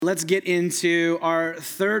Let's get into our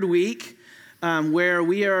third week where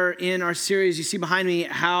we are in our series, you see behind me,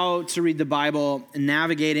 How to Read the Bible,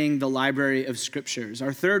 Navigating the Library of Scriptures.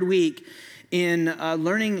 Our third week in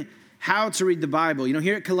learning how to read the Bible. You know,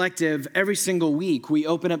 here at Collective, every single week, we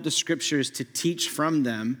open up the Scriptures to teach from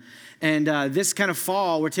them. And this kind of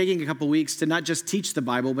fall, we're taking a couple weeks to not just teach the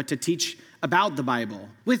Bible, but to teach about the Bible,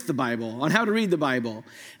 with the Bible, on how to read the Bible.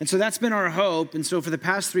 And so that's been our hope. And so for the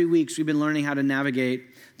past 3 weeks, we've been learning how to navigate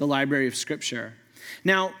the library of Scripture.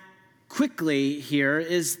 Now, quickly here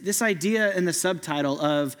is this idea in the subtitle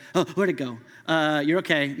of, where'd it go? You're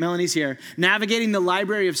okay, Melanie's here. Navigating the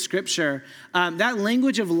library of Scripture. That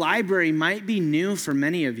language of library might be new for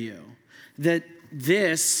many of you, that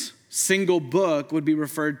this single book would be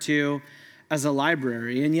referred to as a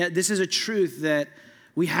library. And yet this is a truth that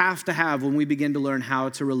we have to have when we begin to learn how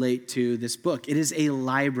to relate to this book. It is a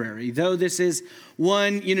library. Though this is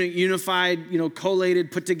one, unified,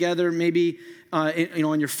 collated, put together, maybe,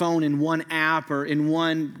 on your phone in one app or in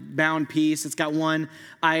one bound piece. It's got one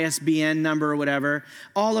ISBN number or whatever.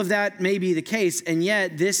 All of that may be the case, and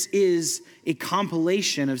yet this is a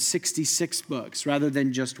compilation of 66 books rather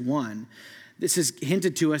than just one. This is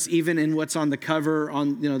hinted to us even in what's on the cover,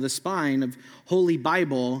 on the spine of Holy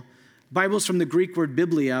Bible. Bible's from the Greek word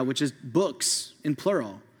biblia, which is books in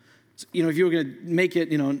plural. So, if you were going to make it,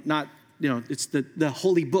 it's the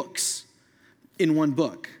holy books in one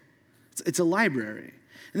book. It's a library.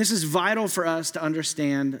 And this is vital for us to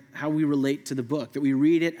understand how we relate to the book, that we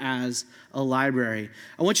read it as a library.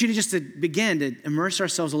 I want you to just to begin to immerse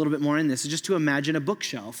ourselves a little bit more in this, just to imagine a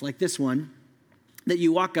bookshelf like this one that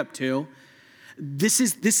you walk up to. This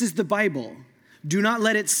is the Bible. Do not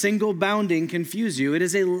let its single bounding confuse you. It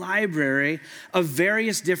is a library of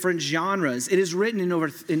various different genres. It is written in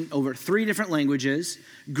over 3 different languages,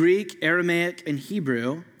 Greek, Aramaic, and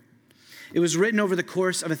Hebrew. It was written over the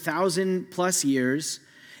course of 1,000+ years.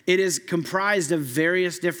 It is comprised of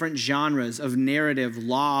various different genres of narrative,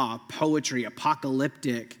 law, poetry,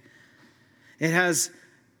 apocalyptic. It has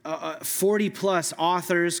 40+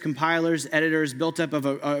 authors, compilers, editors, built up of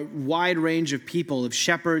a wide range of people, of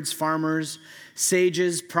shepherds, farmers,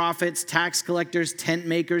 sages, prophets, tax collectors, tent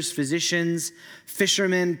makers, physicians,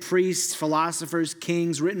 fishermen, priests, philosophers,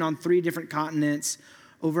 kings, written on 3 different continents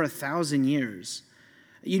over 1,000 years.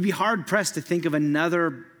 You'd be hard-pressed to think of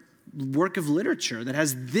another work of literature that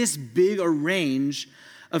has this big a range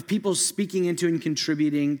of people speaking into and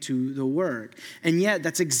contributing to the work. And yet,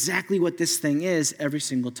 that's exactly what this thing is every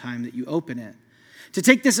single time that you open it. To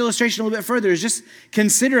take this illustration a little bit further is just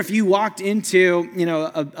consider if you walked into,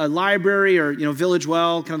 a library or, Village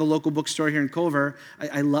Well, kind of the local bookstore here in Culver.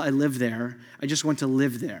 I live there. I just want to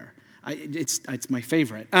live there. It's my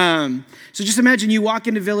favorite. So just imagine you walk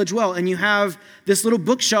into Village Well and you have this little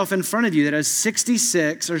bookshelf in front of you that has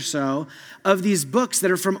 66 or so of these books that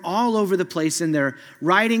are from all over the place in their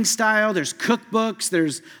writing style. There's cookbooks,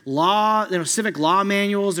 there's law, civic law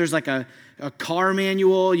manuals, there's like a car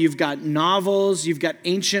manual, you've got novels, you've got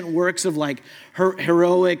ancient works of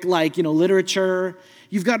heroic literature.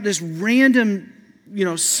 You've got this random,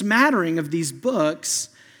 smattering of these books,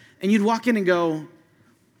 and you'd walk in and go,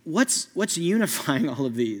 what's unifying all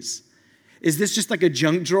of these? Is this just like a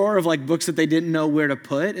junk drawer of books that they didn't know where to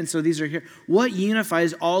put? And so these are here. What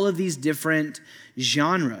unifies all of these different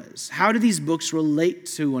genres? How do these books relate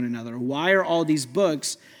to one another? Why are all these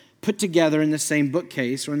books put together in the same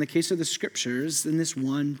bookcase, or in the case of the Scriptures, in this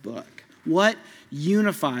one book? What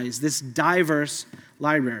unifies this diverse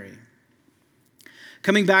library?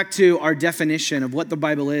 Coming back to our definition of what the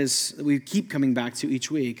Bible is, that we keep coming back to each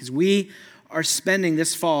week, because we are spending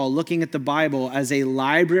this fall looking at the Bible as a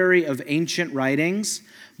library of ancient writings,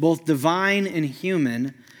 both divine and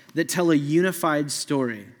human, that tell a unified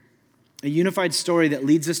story that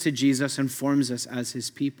leads us to Jesus and forms us as his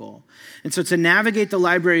people. And so to navigate the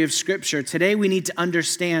library of Scripture, today we need to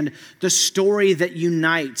understand the story that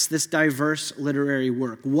unites this diverse literary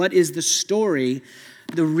work. What is the story,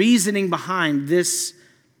 the reasoning behind this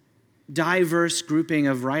diverse grouping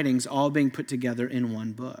of writings all being put together in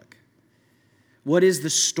one book? What is the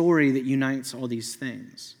story that unites all these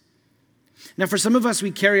things? Now, for some of us, we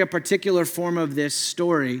carry a particular form of this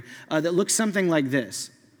story that looks something like this.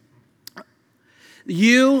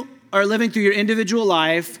 You are living through your individual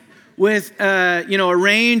life with, a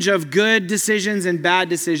range of good decisions and bad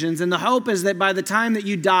decisions, and the hope is that by the time that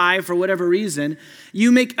you die, for whatever reason,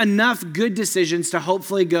 you make enough good decisions to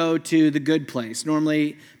hopefully go to the good place,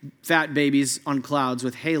 normally fat babies on clouds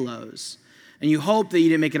with halos. And you hope that you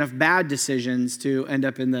didn't make enough bad decisions to end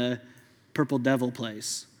up in the purple devil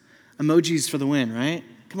place. Emojis for the win, right?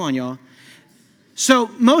 Come on, y'all. So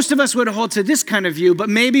most of us would hold to this kind of view, but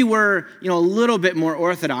maybe we're, a little bit more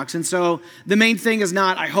orthodox. And so the main thing is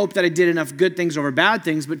not, I hope that I did enough good things over bad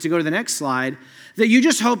things, but to go to the next slide, that you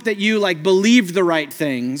just hope that you believed the right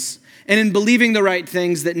things, and in believing the right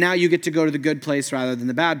things, that now you get to go to the good place rather than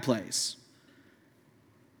the bad place.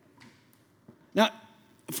 Now,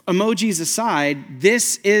 emojis aside,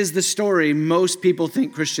 this is the story most people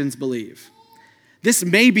think Christians believe. This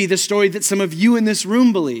may be the story that some of you in this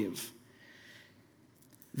room believe.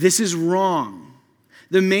 This is wrong.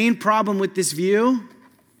 The main problem with this view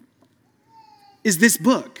is this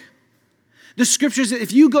book. The scriptures,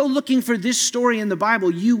 if you go looking for this story in the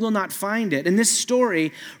Bible, you will not find it. And this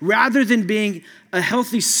story, rather than being a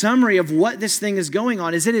healthy summary of what this thing is going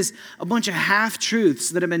on, it is a bunch of half-truths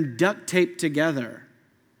that have been duct taped together.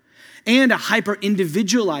 And a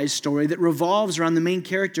hyper-individualized story that revolves around the main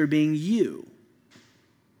character being you.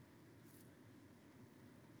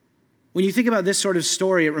 When you think about this sort of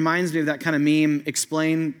story, it reminds me of that kind of meme,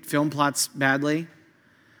 explain film plots badly.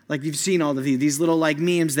 Like you've seen all of these little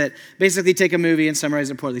memes that basically take a movie and summarize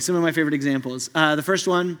it poorly. Some of my favorite examples. The first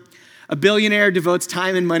one, a billionaire devotes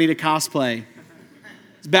time and money to cosplay.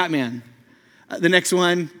 It's Batman. The next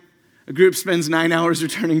one, a group spends 9 hours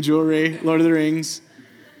returning jewelry, Lord of the Rings.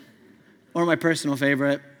 Or my personal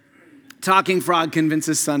favorite, talking frog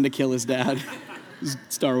convinces son to kill his dad.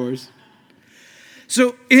 Star Wars.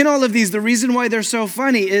 So in all of these, the reason why they're so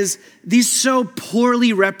funny is these so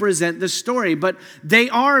poorly represent the story, but they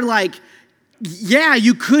are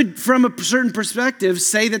you could, from a certain perspective,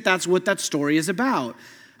 say that that's what that story is about.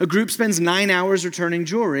 A group spends 9 hours returning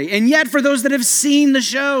jewelry, and yet for those that have seen the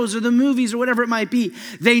shows or the movies or whatever it might be,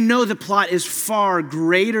 they know the plot is far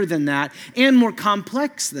greater than that and more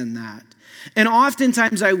complex than that. And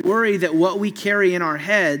oftentimes I worry that what we carry in our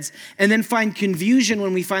heads and then find confusion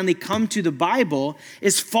when we finally come to the Bible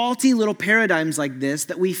is faulty little paradigms like this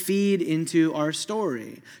that we feed into our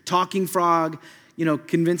story. Talking frog,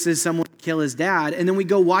 convinces someone to kill his dad, and then we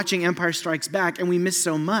go watching Empire Strikes Back and we miss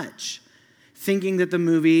so much, thinking that the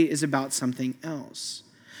movie is about something else.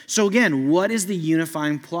 So again, what is the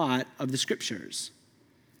unifying plot of the scriptures?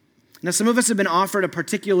 Now, some of us have been offered a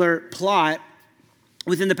particular plot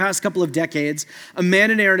within the past couple of decades, a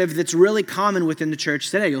meta-narrative that's really common within the church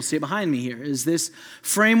today. You'll see it behind me here, is this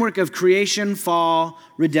framework of creation, fall,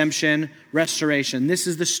 redemption, restoration. This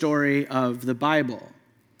is the story of the Bible.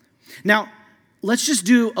 Now, let's just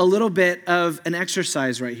do a little bit of an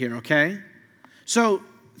exercise right here, okay? So,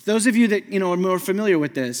 those of you that, are more familiar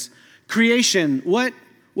with this, creation, what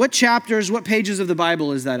chapters, what pages of the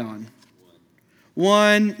Bible is that on?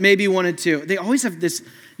 One, maybe 1 and 2. They always have this.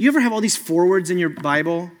 You ever have all these forwards in your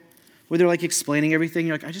Bible where they're explaining everything?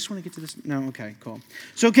 You're I just want to get to this. No, okay, cool.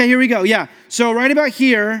 So, okay, here we go. Yeah. So right about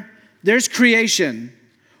here, there's creation.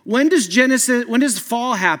 When does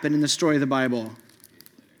fall happen in the story of the Bible?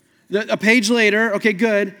 A page later. Okay,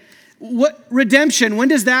 good. What redemption, when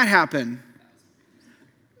does that happen?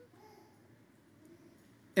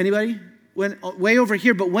 Anybody? When? Way over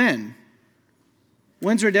here, but when?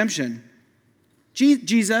 When's redemption?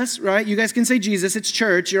 Jesus, right? You guys can say Jesus. It's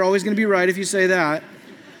church. You're always going to be right if you say that.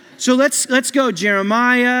 So let's go.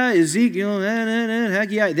 Jeremiah, Ezekiel,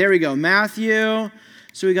 heck yeah. There we go. Matthew.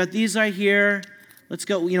 So we got these right here. Let's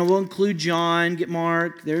go. We'll include John. Get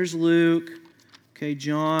Mark. There's Luke. Okay,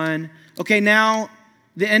 John. Okay, now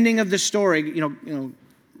the ending of the story.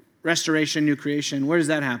 Restoration, new creation. Where does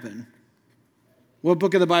that happen? What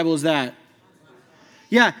book of the Bible is that?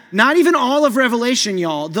 Yeah, not even all of Revelation,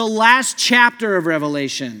 y'all. The last chapter of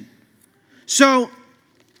Revelation. So,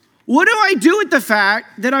 what do I do with the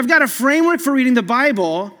fact that I've got a framework for reading the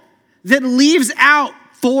Bible that leaves out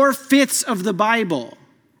 4/5 of the Bible?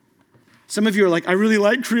 Some of you are I really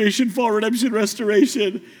like creation, fall, redemption,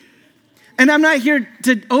 restoration. And I'm not here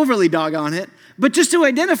to overly dog on it, but just to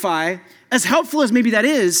identify, as helpful as maybe that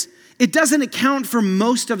is, it doesn't account for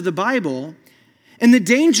most of the Bible. And the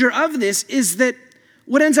danger of this is that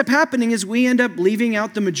what ends up happening is we end up leaving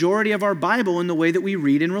out the majority of our Bible in the way that we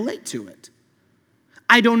read and relate to it.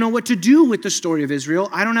 I don't know what to do with the story of Israel.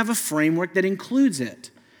 I don't have a framework that includes it.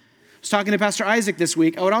 I was talking to Pastor Isaac this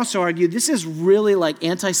week. I would also argue this is really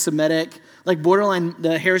anti-Semitic, borderline,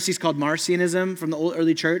 the heresies called Marcionism from the old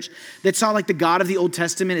early church that saw the God of the Old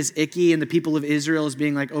Testament as icky and the people of Israel as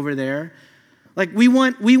being over there. We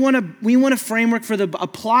want a framework for a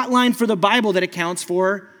plot line for the Bible that accounts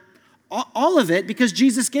for all of it, because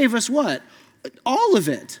Jesus gave us what? All of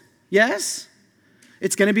it. Yes?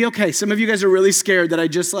 It's going to be okay. Some of you guys are really scared that I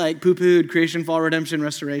just poo-pooed creation, fall, redemption,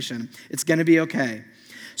 restoration. It's going to be okay.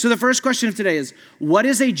 So the first question of today is, what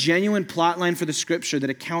is a genuine plot line for the scripture that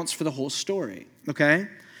accounts for the whole story? Okay?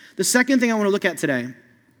 The second thing I want to look at today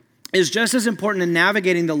is just as important in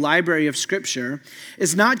navigating the library of Scripture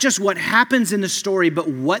is not just what happens in the story, but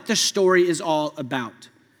what the story is all about.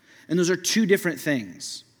 And those are two different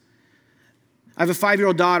things. I have a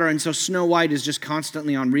 5-year-old daughter, and so Snow White is just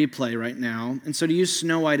constantly on replay right now. And so to use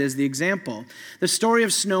Snow White as the example, the story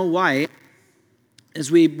of Snow White,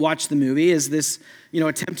 as we watch the movie, is this,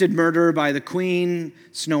 attempted murder by the queen.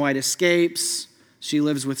 Snow White escapes. She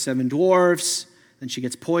lives with 7 dwarfs. Then she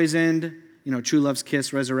gets poisoned. True love's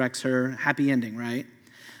kiss resurrects her. Happy ending, right?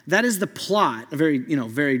 That is the plot, a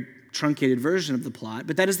very truncated version of the plot,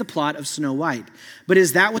 but that is the plot of Snow White. But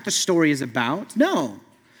is that what the story is about? No.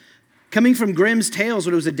 Coming from Grimm's Tales,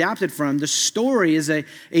 what it was adapted from, the story is a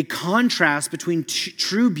contrast between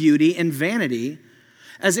true beauty and vanity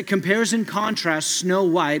as it compares and contrasts Snow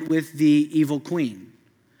White with the evil queen.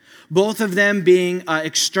 Both of them being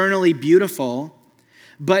externally beautiful,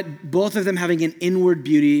 but both of them having an inward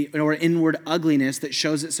beauty or inward ugliness that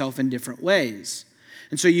shows itself in different ways.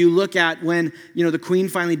 And so you look at when, the queen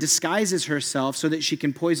finally disguises herself so that she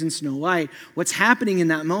can poison Snow White, what's happening in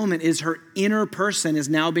that moment is her inner person is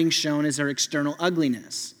now being shown as her external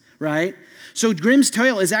ugliness, right? So Grimm's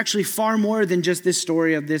Tale is actually far more than just this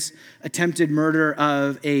story of this attempted murder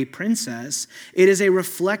of a princess. It is a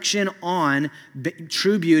reflection on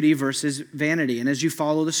true beauty versus vanity. And as you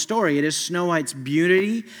follow the story, it is Snow White's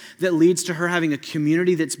beauty that leads to her having a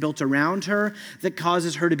community that's built around her, that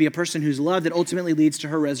causes her to be a person who's loved, that ultimately leads to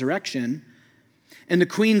her resurrection. And the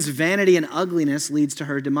queen's vanity and ugliness leads to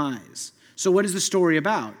her demise. So what is the story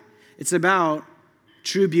about? It's about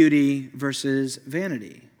true beauty versus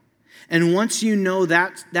vanity. And once you know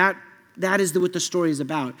that is what the story is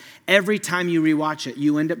about, every time you rewatch it,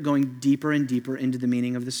 you end up going deeper and deeper into the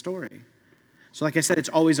meaning of the story. So like I said, it's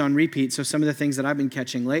always on repeat. So some of the things that I've been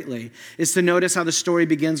catching lately is to notice how the story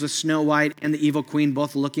begins with Snow White and the evil queen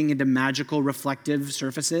both looking into magical reflective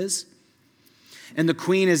surfaces. And the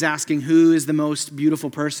queen is asking who is the most beautiful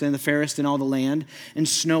person, the fairest in all the land. And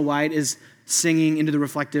Snow White is singing into the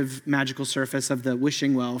reflective magical surface of the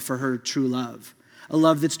wishing well for her true love. A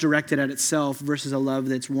love that's directed at itself versus a love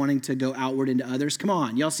that's wanting to go outward into others. Come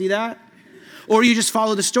on, y'all see that? Or you just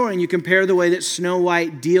follow the story and you compare the way that Snow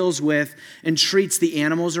White deals with and treats the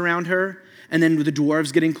animals around her, and then the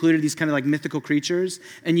dwarves get included, these kind of like mythical creatures,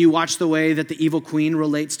 and you watch the way that the evil queen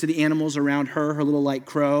relates to the animals around her, her little like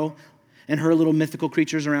crow, and her little mythical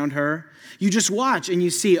creatures around her. You just watch and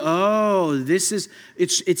you see,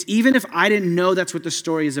 it's even if I didn't know that's what the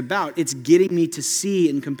story is about, it's getting me to see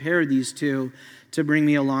and compare these two to bring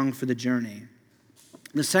me along for the journey.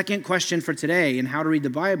 The second question for today in how to read the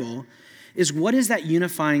Bible is, what is that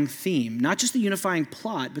unifying theme? Not just the unifying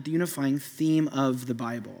plot, but the unifying theme of the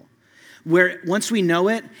Bible. Where once we know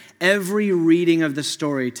it, every reading of the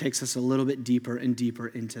story takes us a little bit deeper and deeper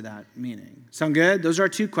into that meaning. Sound good? Those are our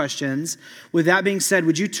two questions. With that being said,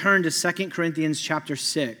 would you turn to 2 Corinthians chapter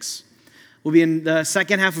 6? We'll be in the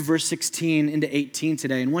second half of verse 16 into 18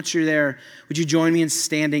 today. And once you're there, would you join me in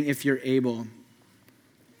standing if you're able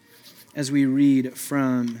as we read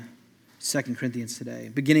from 2 Corinthians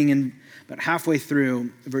today, beginning in about halfway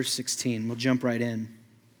through verse 16. We'll jump right in.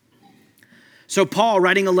 So Paul,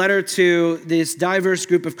 writing a letter to this diverse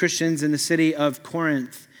group of Christians in the city of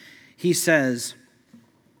Corinth, he says,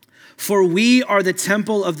 "For we are the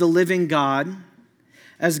temple of the living God.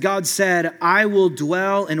 As God said, I will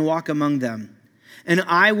dwell and walk among them, and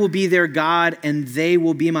I will be their God, and they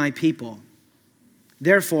will be my people.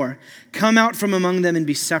 Therefore, come out from among them and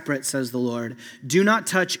be separate, says the Lord. Do not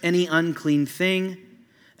touch any unclean thing,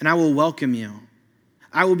 and I will welcome you.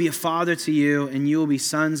 I will be a father to you, and you will be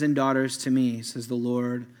sons and daughters to me, says the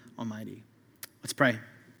Lord Almighty." Let's pray.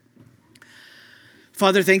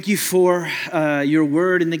 Father, thank you for your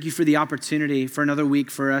word, and thank you for the opportunity for another week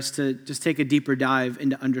for us to just take a deeper dive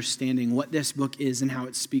into understanding what this book is and how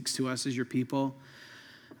it speaks to us as your people.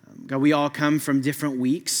 God, we all come from different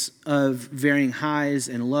weeks of varying highs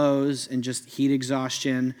and lows and just heat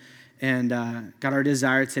exhaustion. And God, our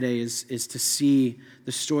desire today is to see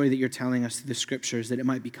the story that you're telling us through the scriptures, that it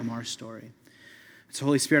might become our story. So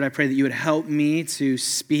Holy Spirit, I pray that you would help me to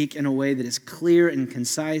speak in a way that is clear and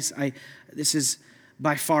concise. This is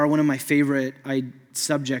by far one of my favorite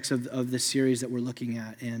subjects of the series that we're looking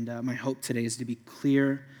at. And my hope today is to be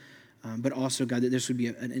clear, but also, God, that this would be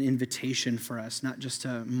an invitation for us, not just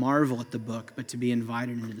to marvel at the book, but to be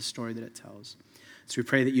invited into the story that it tells. So we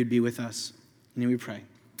pray that you'd be with us. And we pray.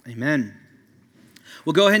 Amen.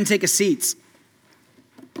 Well, go ahead and take a seat.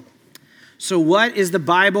 So what is the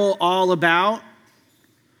Bible all about?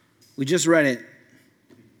 We just read it.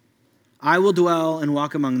 I will dwell and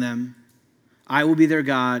walk among them. I will be their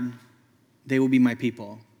God. They will be my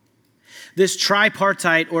people. This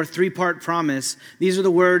tripartite or three-part promise, these are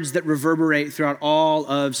the words that reverberate throughout all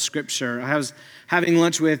of Scripture. I was having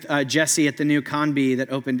lunch with Jesse at the new Conby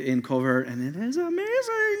that opened in Culver, and it is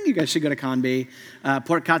amazing. You guys should go to Conby.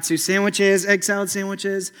 Pork katsu sandwiches, egg salad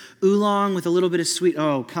sandwiches, oolong with a little bit of sweet.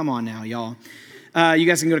 Oh, come on now, y'all. You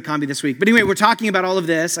guys can go to Conby this week. But anyway, we're talking about all of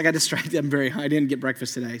this. I got distracted. I didn't get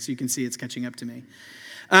breakfast today, so you can see it's catching up to me.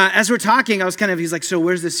 As we're talking, he's like, so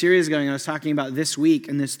where's the series going? I was talking about this week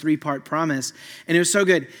and this three-part promise, and it was so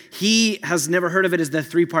good. He has never heard of it as the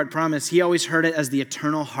three-part promise. He always heard it as the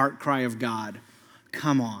eternal heart cry of God.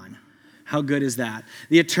 Come on. How good is that?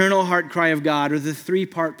 The eternal heart cry of God, or the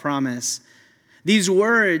three-part promise. These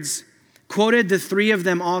words quoted the three of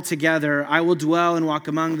them all together. I will dwell and walk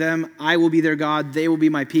among them. I will be their God. They will be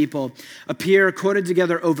my people. Appear quoted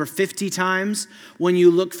together over 50 times. When you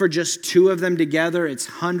look for just two of them together, it's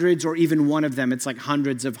hundreds, or even one of them, it's like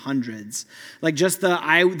hundreds of hundreds. Like just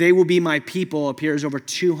they will be my people appears over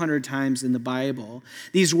 200 times in the Bible.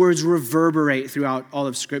 These words reverberate throughout all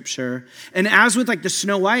of Scripture. And as with like the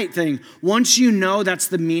Snow White thing, once you know that's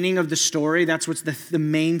the meaning of the story, that's what's the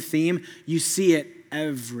main theme, you see it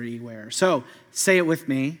everywhere. So say it with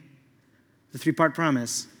me. The three-part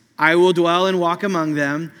promise. I will dwell and walk among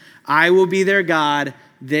them. I will be their God.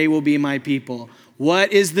 They will be my people.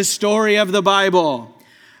 What is the story of the Bible?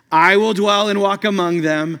 I will dwell and walk among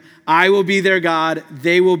them. I will be their God.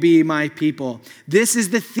 They will be my people. This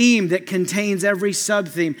is the theme that contains every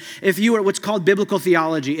sub-theme. If you are what's called biblical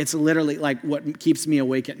theology, it's literally like what keeps me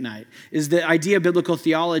awake at night, is the idea of biblical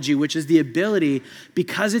theology, which is the ability,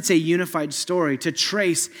 because it's a unified story, to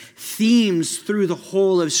trace themes through the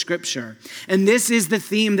whole of Scripture. And this is the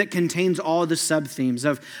theme that contains all the sub-themes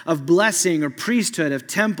of blessing or priesthood, of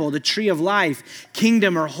temple, the tree of life,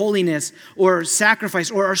 kingdom or holiness or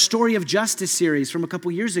sacrifice, or our story of justice series from a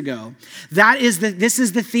couple years ago. This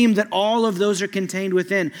is the theme that all of those are contained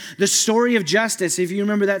within. The story of justice, if you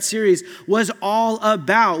remember that series, was all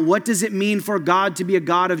about what does it mean for God to be a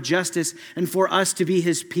God of justice and for us to be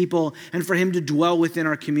his people and for him to dwell within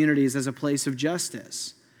our communities as a place of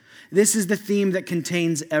justice. This is the theme that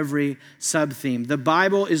contains every sub-theme. The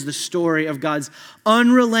Bible is the story of God's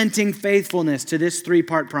unrelenting faithfulness to this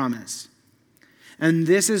three-part promise. And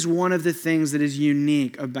this is one of the things that is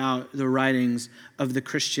unique about the writings of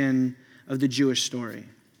the Jewish story.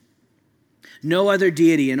 No other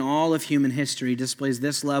deity in all of human history displays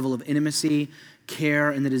this level of intimacy,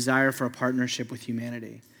 care, and the desire for a partnership with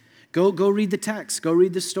humanity. Go read the text. Go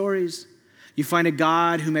read the stories. You find a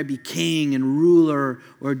God who may be king and ruler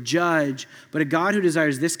or judge, but a God who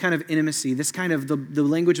desires this kind of intimacy, this kind of the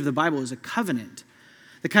language of the Bible is a covenant.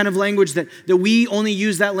 The kind of language that we only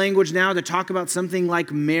use that language now to talk about something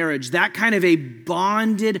like marriage. That kind of a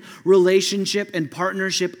bonded relationship and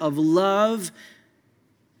partnership of love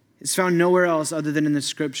is found nowhere else other than in the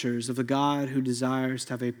Scriptures of a God who desires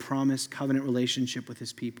to have a promised covenant relationship with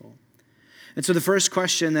his people. And so the first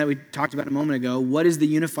question that we talked about a moment ago, what is the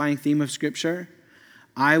unifying theme of Scripture?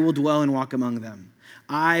 I will dwell and walk among them.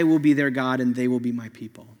 I will be their God and they will be my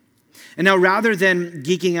people. And now, rather than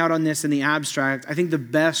geeking out on this in the abstract, I think the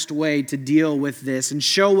best way to deal with this and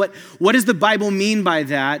show what does the Bible mean by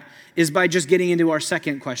that is by just getting into our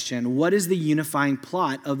second question. What is the unifying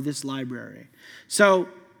plot of this library? So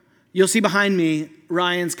you'll see behind me,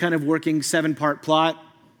 Ryan's kind of working 7-part plot.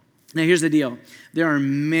 Now, here's the deal. There are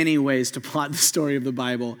many ways to plot the story of the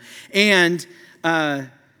Bible. And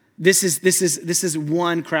This is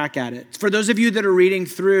one crack at it. For those of you that are reading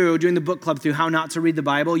through, doing the book club through How Not to Read the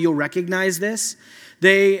Bible, you'll recognize this.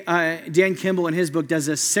 Dan Kimball in his book does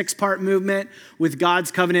a 6-part movement with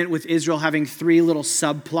God's covenant with Israel having 3 little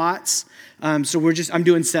subplots. So I'm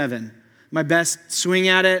doing 7. My best swing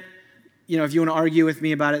at it. You know, if you want to argue with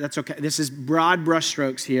me about it, that's okay. This is broad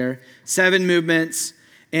brushstrokes here. 7 movements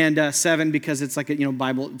and 7 because it's like a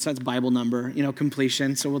Bible. It's a Bible number,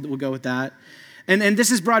 completion. So we'll go with that. And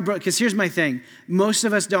this is broad, because here's my thing. Most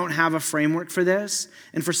of us don't have a framework for this.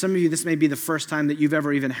 And for some of you, this may be the first time that you've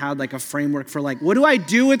ever even had like a framework for like, what do I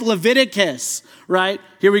do with Leviticus, right?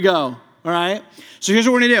 Here we go, all right? So here's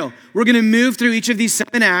what we're going to do. We're going to move through each of these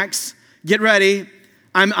 7 acts. Get ready.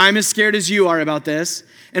 I'm as scared as you are about this.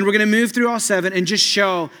 And we're going to move through all 7 and just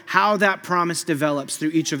show how that promise develops through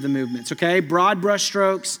each of the movements, okay? Broad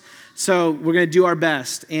brushstrokes. So we're going to do our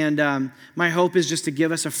best. And my hope is just to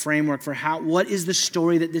give us a framework for what is the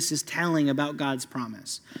story that this is telling about God's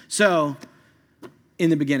promise. So, in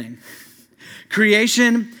the beginning,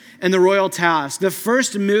 creation and the royal task. The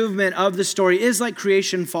first movement of the story is like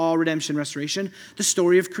creation, fall, redemption, restoration, the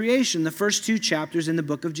story of creation, the first 2 chapters in the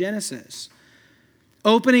book of Genesis.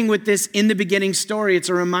 Opening with this in the beginning story, it's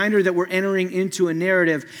a reminder that we're entering into a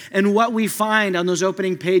narrative. And what we find on those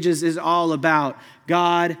opening pages is all about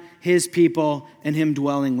God, his people, and him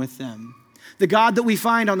dwelling with them. The God that we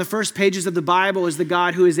find on the first pages of the Bible is the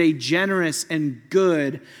God who is a generous and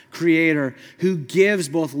good creator who gives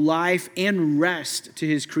both life and rest to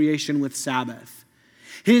his creation with Sabbath.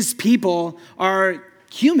 His people are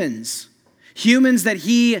humans that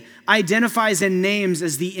he identifies and names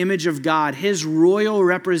as the image of God, his royal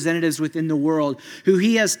representatives within the world, who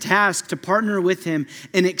he has tasked to partner with him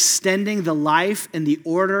in extending the life and the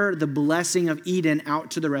order, the blessing of Eden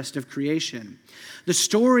out to the rest of creation. The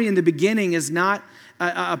story in the beginning is not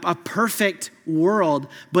a perfect world,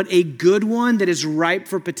 but a good one that is ripe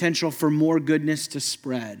for potential for more goodness to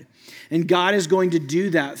spread. And God is going to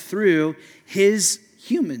do that through his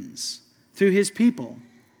humans, through his people.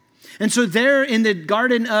 And so there in the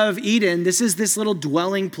Garden of Eden, this is this little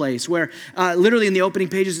dwelling place where literally in the opening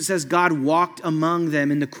pages it says God walked among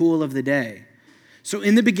them in the cool of the day. So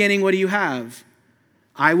in the beginning, what do you have?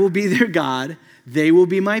 I will be their God, they will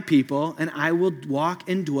be my people, and I will walk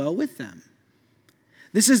and dwell with them.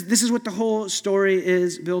 This is what the whole story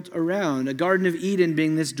is built around. A Garden of Eden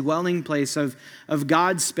being this dwelling place of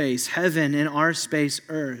God's space, heaven, and our space,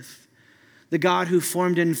 earth. The God who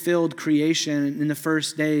formed and filled creation in the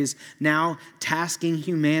first days, now tasking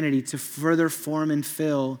humanity to further form and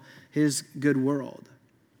fill his good world.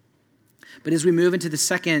 But as we move into the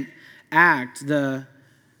second act, the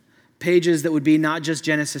pages that would be not just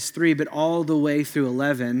Genesis 3, but all the way through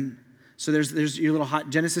 11. So there's your little hot,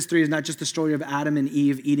 Genesis 3 is not just the story of Adam and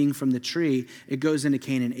Eve eating from the tree. It goes into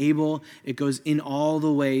Cain and Abel. It goes in all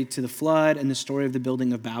the way to the flood and the story of the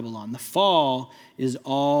building of Babylon. The fall is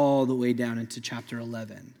all the way down into chapter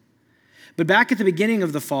 11. But back at the beginning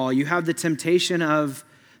of the fall, you have the temptation of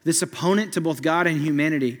this opponent to both God and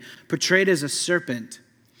humanity, portrayed as a serpent.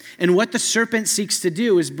 And what the serpent seeks to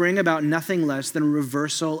do is bring about nothing less than a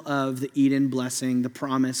reversal of the Eden blessing, the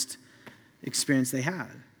promised experience they had.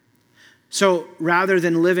 So rather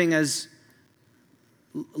than living as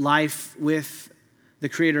life with the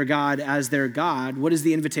Creator God as their God, what is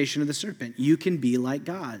the invitation of the serpent? You can be like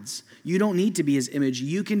gods. You don't need to be his image.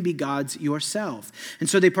 You can be gods yourself. And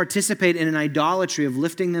so they participate in an idolatry of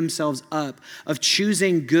lifting themselves up, of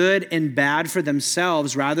choosing good and bad for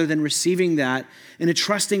themselves rather than receiving that in a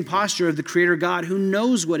trusting posture of the Creator God who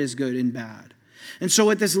knows what is good and bad. And so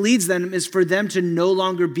what this leads them is for them to no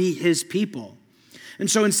longer be his people. And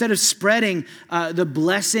so instead of spreading the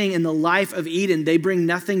blessing and the life of Eden, they bring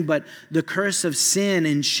nothing but the curse of sin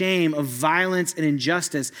and shame, of violence and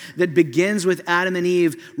injustice that begins with Adam and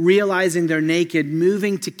Eve realizing they're naked,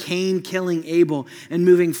 moving to Cain killing Abel, and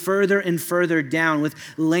moving further and further down with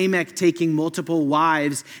Lamech taking multiple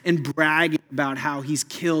wives and bragging about how he's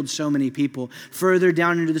killed so many people. Further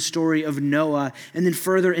down into the story of Noah, and then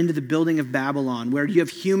further into the building of Babylon, where you have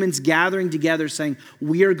humans gathering together saying,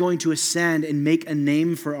 we are going to ascend and make a name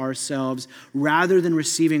for ourselves rather than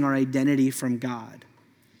receiving our identity from God.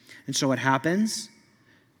 And so what happens?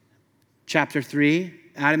 Chapter 3,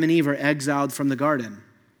 Adam and Eve are exiled from the garden.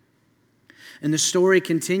 And the story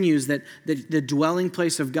continues that the dwelling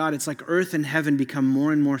place of God, it's like earth and heaven become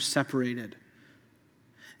more and more separated.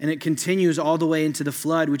 And it continues all the way into the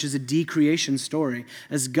flood, which is a decreation story.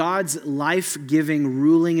 As God's life-giving,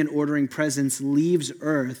 ruling, and ordering presence leaves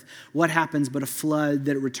earth, what happens but a flood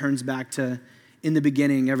that returns back to, in the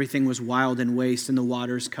beginning, everything was wild and waste, and the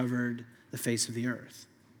waters covered the face of the earth.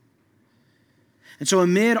 And so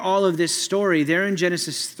amid all of this story, there in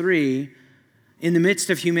Genesis 3, in the midst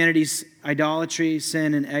of humanity's idolatry,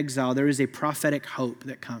 sin, and exile, there is a prophetic hope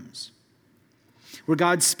that comes. Where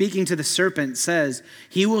God, speaking to the serpent, says,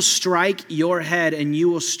 he will strike your head and you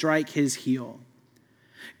will strike his heel.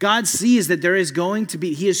 God sees that there is going to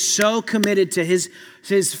be, he is so committed to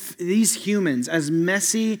these humans, as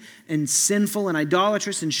messy and sinful and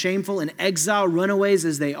idolatrous and shameful and exile runaways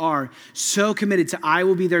as they are, so committed to, I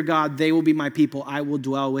will be their God, they will be my people, I will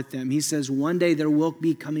dwell with them. He says one day there will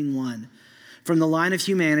be coming one from the line of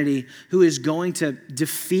humanity who is going to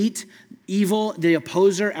defeat evil, the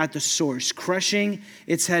opposer at the source, crushing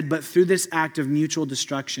its head, but through this act of mutual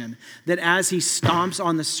destruction, that as he stomps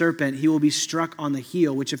on the serpent, he will be struck on the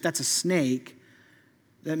heel, which if that's a snake,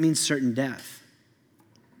 that means certain death.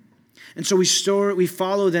 And so we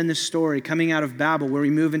follow then this story coming out of Babel, where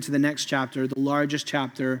we move into the next chapter, the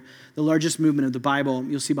largest movement of the Bible,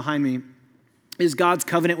 you'll see behind me, is God's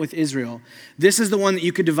covenant with Israel. This is the one that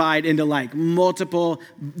you could divide into like multiple,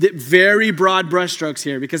 very broad brushstrokes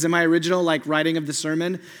here, because in my original writing of the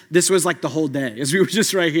sermon, this was like the whole day, as we were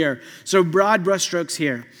just right here. So broad brushstrokes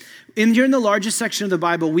here. During the largest section of the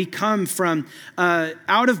Bible, we come from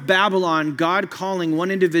out of Babylon, God calling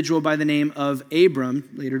one individual by the name of Abram,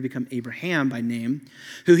 later to become Abraham by name,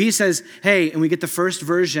 who he says, hey, and we get the first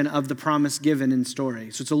version of the promise given in the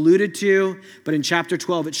story. So it's alluded to, but in chapter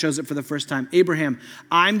 12, it shows it for the first time. Abraham,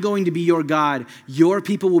 I'm going to be your God. Your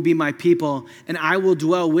people will be my people, and I will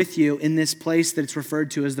dwell with you in this place that's referred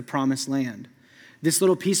to as the promised land. This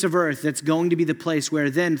little piece of earth that's going to be the place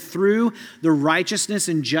where then through the righteousness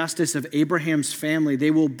and justice of Abraham's family,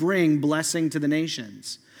 they will bring blessing to the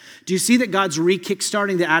nations. Do you see that God's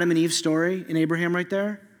re-kickstarting the Adam and Eve story in Abraham right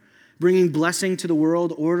there? Bringing blessing to the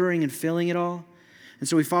world, ordering and filling it all. And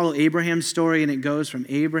so we follow Abraham's story, and it goes from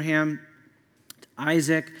Abraham to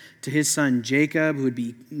Isaac to his son Jacob, who would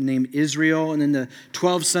be named Israel, and then the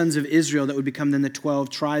 12 sons of Israel that would become then the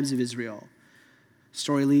 12 tribes of Israel.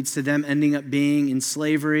 Story leads to them ending up being in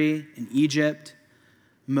slavery in Egypt.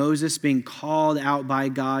 Moses being called out by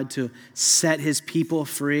God to set his people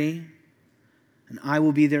free. And I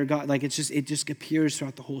will be their God. Like it just appears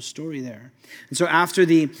throughout the whole story there. And so after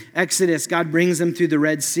the Exodus, God brings them through the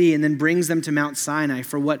Red Sea and then brings them to Mount Sinai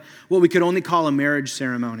for what we could only call a marriage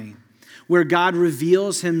ceremony, where God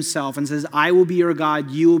reveals himself and says, I will be your God,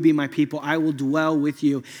 you will be my people, I will dwell with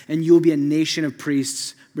you, and you will be a nation of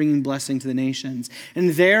priests bringing blessing to the nations.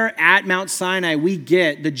 And there at Mount Sinai, we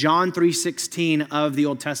get the John 3:16 of the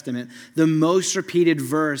Old Testament. The most repeated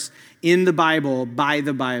verse in the Bible, by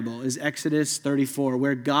the Bible, is Exodus 34,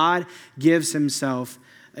 where God gives himself,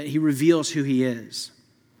 he reveals who he is.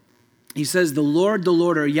 He says, the Lord,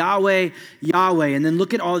 or Yahweh, Yahweh. And then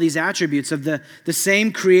look at all these attributes of the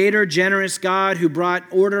same creator, generous God who brought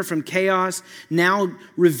order from chaos, now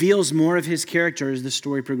reveals more of his character as the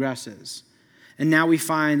story progresses. And now we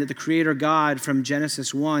find that the creator God from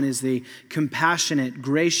Genesis 1 is the compassionate,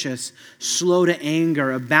 gracious, slow to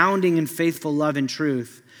anger, abounding in faithful love and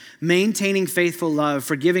truth, maintaining faithful love,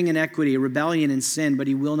 forgiving inequity, rebellion and sin, but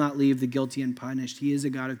he will not leave the guilty unpunished. He is a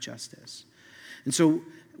God of justice. And so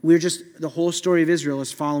the whole story of Israel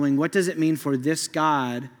is following, what does it mean for this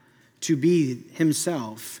God to be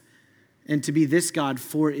himself and to be this God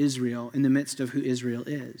for Israel in the midst of who Israel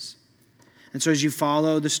is? And so as you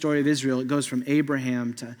follow the story of Israel, it goes from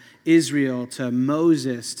Abraham to Israel to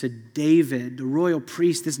Moses to David, the royal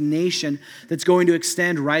priest, this nation that's going to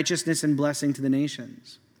extend righteousness and blessing to the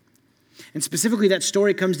nations. And specifically, that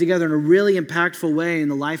story comes together in a really impactful way in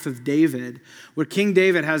the life of David, where King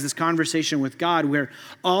David has this conversation with God, where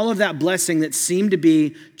all of that blessing that seemed to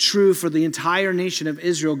be true for the entire nation of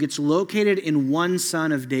Israel gets located in one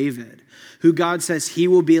son of David, who God says he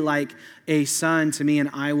will be like a son to me and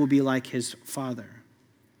I will be like his father.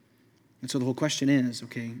 And so the whole question is,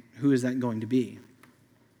 okay, who is that going to be?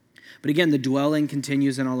 But again, the dwelling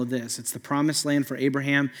continues in all of this. It's the promised land for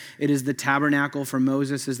Abraham. It is the tabernacle for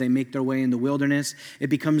Moses as they make their way in the wilderness. It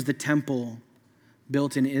becomes the temple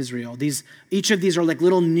built in Israel. Each of these are like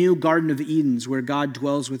little new Garden of Edens where God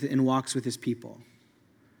dwells with and walks with his people.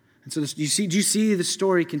 And so do you see the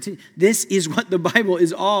story continue? This is what the Bible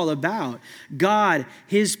is all about. God,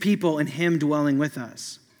 his people, and him dwelling with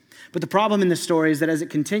us. But the problem in the story is that as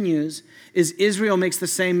it continues, is Israel makes the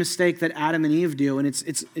same mistake that Adam and Eve do, and it's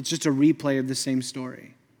just a replay of the same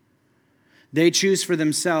story. They choose for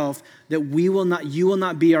themselves that you will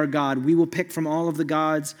not be our God. We will pick from all of the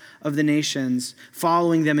gods of the nations,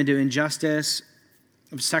 following them into injustice,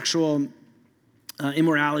 of sexual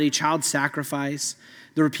immorality, child sacrifice.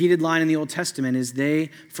 The repeated line in the Old Testament is they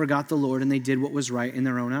forgot the Lord and they did what was right in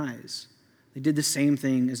their own eyes. They did the same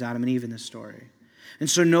thing as Adam and Eve in this story. And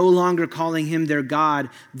so no longer calling him their God,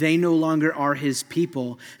 they no longer are his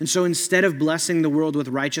people. And so instead of blessing the world with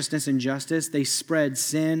righteousness and justice, they spread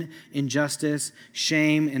sin, injustice,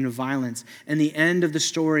 shame, and violence. And the end of the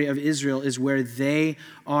story of Israel is where they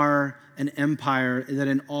are an empire that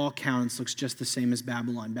in all counts looks just the same as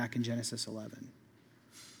Babylon back in Genesis 11.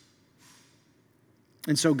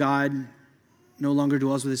 And so God no longer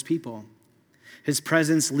dwells with his people. His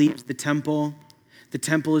presence leaves the temple. The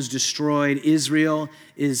temple is destroyed. Israel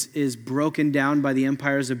is broken down by the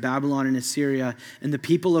empires of Babylon and Assyria. And the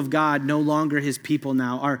people of God, no longer his people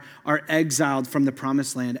now, are exiled from the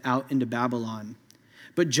promised land out into Babylon.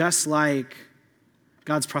 But just like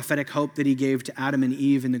God's prophetic hope that he gave to Adam and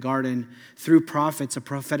Eve in the garden, through prophets, a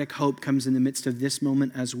prophetic hope comes in the midst of this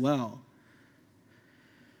moment as well.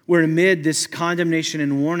 Where amid this condemnation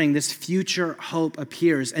and warning, this future hope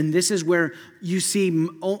appears. And this is where you see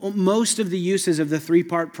most of the uses of the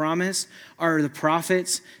three-part promise are the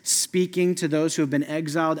prophets speaking to those who have been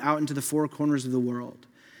exiled out into the four corners of the world,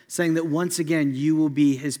 saying that once again, you will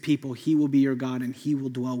be his people, he will be your God, and he will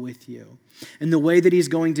dwell with you. And the way that he's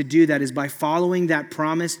going to do that is by following that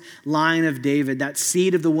promised line of David, that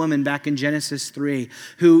seed of the woman back in Genesis 3,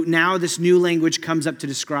 who now this new language comes up to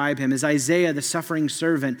describe him as Isaiah, the suffering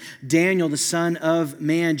servant, Daniel, the son of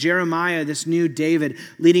man, Jeremiah, this new David,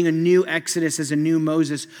 leading a new Exodus as a new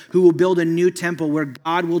Moses, who will build a new temple where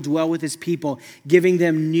God will dwell with his people, giving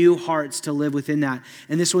them new hearts to live within that.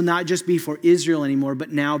 And this will not just be for Israel anymore,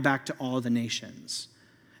 but now back to all the nations.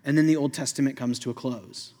 And then the Old Testament comes to a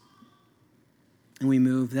close. And we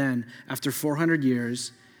move then, after 400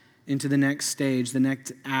 years, into the next stage, the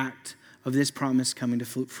next act of this promise coming to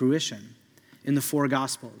fruition in the four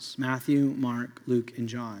Gospels, Matthew, Mark, Luke, and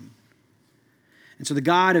John. And so the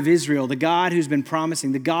God of Israel, the God who's been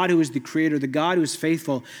promising, the God who is the creator, the God who is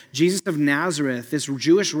faithful, Jesus of Nazareth, this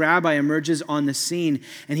Jewish rabbi emerges on the scene,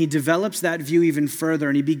 and he develops that view even further,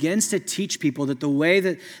 and he begins to teach people that the way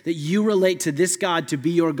that you relate to this God to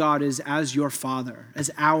be your God is as your Father,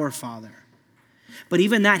 as our Father. But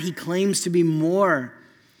even that, he claims to be more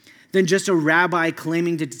than just a rabbi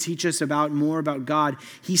claiming to teach us more about God.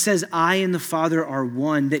 He says, I and the Father are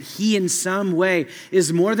one, that he in some way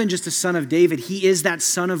is more than just a son of David. He is that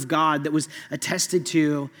Son of God that was attested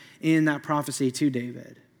to in that prophecy to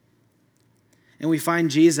David. And we find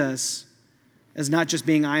Jesus as not just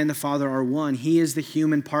being I and the Father are one. He is the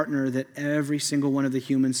human partner that every single one of the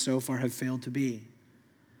humans so far have failed to be.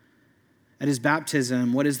 At his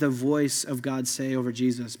baptism, what does the voice of God say over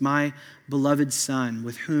Jesus? My beloved Son,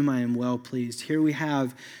 with whom I am well pleased. Here we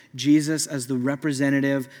have Jesus as the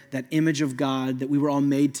representative, that image of God that we were all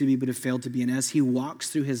made to be but have failed to be. And as he walks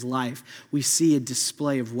through his life, we see a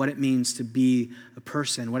display of what it means to be a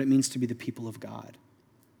person, what it means to be the people of God.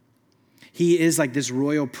 He is like this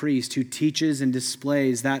royal priest who teaches and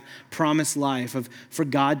displays that promised life for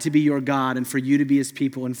God to be your God and for you to be his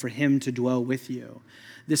people and for him to dwell with you.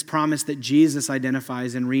 This promise that Jesus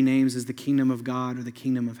identifies and renames as the kingdom of God or the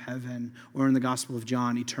kingdom of heaven, or in the Gospel of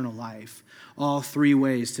John, eternal life. All three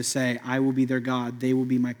ways to say, I will be their God, they will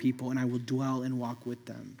be my people, and I will dwell and walk with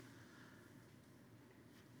them.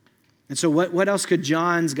 And so what else could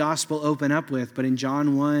John's gospel open up with but in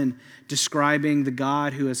John 1, describing the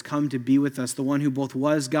God who has come to be with us, the one who both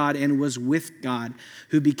was God and was with God,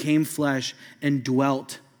 who became flesh and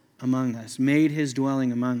dwelt among us, made his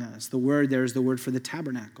dwelling among us. The word there is the word for the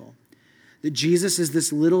tabernacle. That Jesus is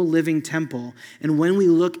this little living temple, and when we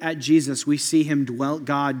look at Jesus, we see him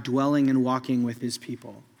God dwelling and walking with his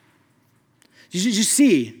people. You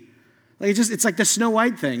see, like it's like the Snow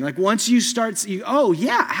White thing. Like once you start,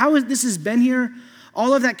 how is this has been here?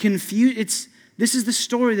 All of that this is the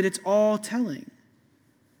story that it's all telling.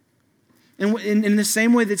 And in the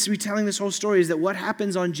same way that's retelling this whole story is that what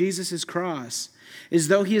happens on Jesus' cross is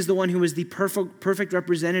though he is the one who is the perfect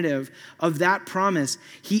representative of that promise,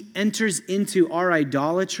 he enters into our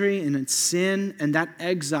idolatry and its sin and that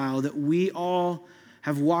exile that we all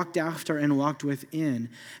have walked after and walked within.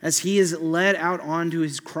 As he is led out onto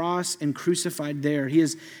his cross and crucified there,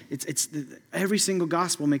 every single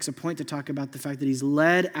gospel makes a point to talk about the fact that he's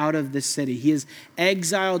led out of the city. He is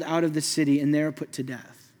exiled out of the city and there put to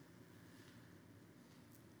death.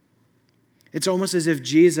 It's almost as if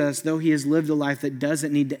Jesus, though he has lived a life that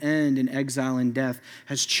doesn't need to end in exile and death,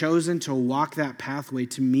 has chosen to walk that pathway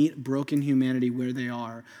to meet broken humanity where they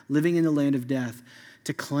are, living in the land of death,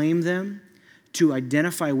 to claim them, to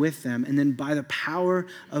identify with them, and then by the power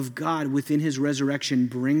of God within his resurrection,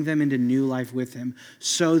 bring them into new life with him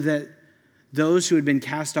so that those who had been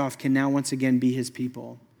cast off can now once again be his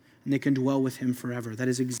people and they can dwell with him forever. That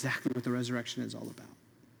is exactly what the resurrection is all about.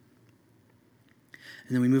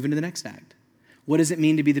 And then we move into the next act. What does it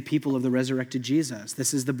mean to be the people of the resurrected Jesus?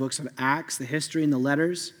 This is the books of Acts, the history, and the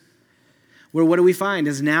letters. Where what do we find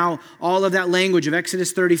is now all of that language of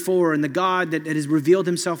Exodus 34 and the God that has revealed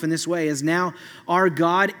himself in this way is now our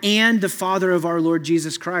God and the Father of our Lord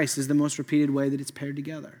Jesus Christ is the most repeated way that it's paired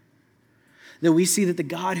together. That we see that the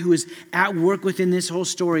God who is at work within this whole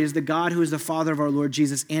story is the God who is the Father of our Lord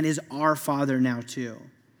Jesus and is our Father now too.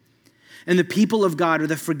 And the people of God are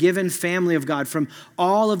the forgiven family of God from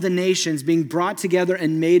all of the nations being brought together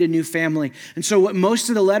and made a new family. And so what most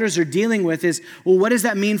of the letters are dealing with is, well, what does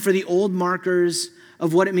that mean for the old markers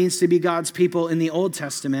of what it means to be God's people in the Old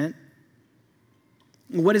Testament?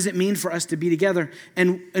 What does it mean for us to be together?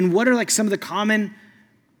 And what are like some of the common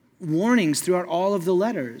warnings throughout all of the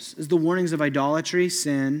letters? Is the warnings of idolatry,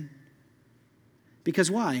 sin.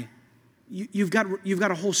 Because why? You've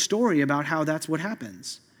got a whole story about how that's what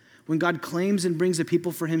happens. When God claims and brings a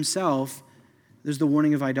people for himself, there's the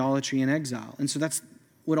warning of idolatry and exile. And so that's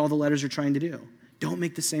what all the letters are trying to do. Don't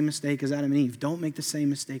make the same mistake as Adam and Eve. Don't make the same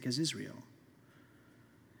mistake as Israel.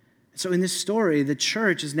 So in this story, the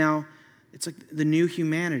church is now It's like the new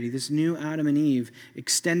humanity, this new Adam and Eve,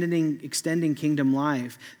 extending kingdom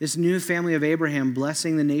life, this new family of Abraham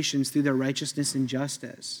blessing the nations through their righteousness and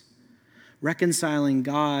justice, reconciling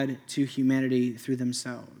God to humanity through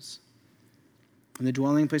themselves. And the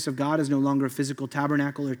dwelling place of God is no longer a physical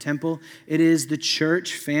tabernacle or temple. It is the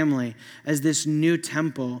church family as this new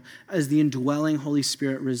temple, as the indwelling Holy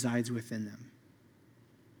Spirit resides within them.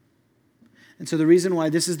 And so the reason why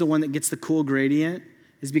this is the one that gets the cool gradient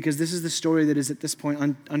is because this is the story that is at this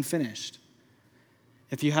point unfinished.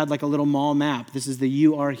 If you had like a little mall map, this is the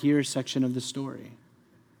 "you are here" section of the story.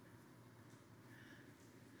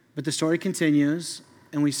 But the story continues,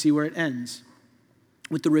 and we see where it ends,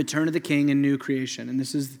 with the return of the king and new creation. And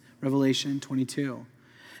this is Revelation 22.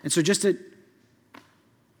 And so just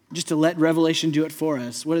to let Revelation do it for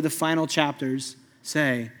us, what do the final chapters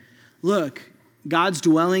say? Look, God's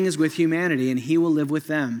dwelling is with humanity, and he will live with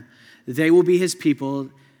them. They will be his people,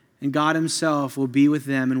 and God himself will be with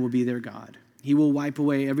them and will be their God. He will wipe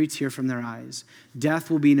away every tear from their eyes. Death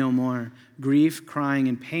will be no more. Grief, crying,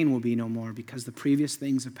 and pain will be no more, because the previous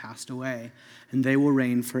things have passed away, and they will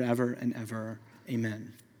reign forever and ever.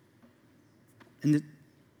 Amen. And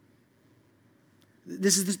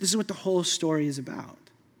this is what the whole story is about.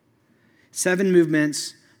 7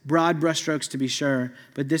 movements, broad brushstrokes to be sure,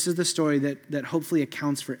 but this is the story that hopefully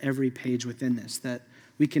accounts for every page within this, that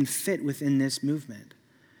we can fit within this movement.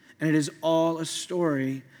 And it is all a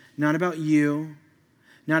story, not about you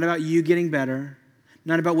getting better,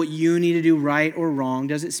 not about what you need to do right or wrong.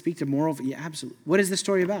 Does it speak to moral? Yeah, absolutely. What is the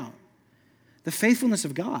story about? The faithfulness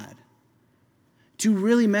of God to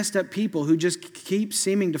really messed up people who just keep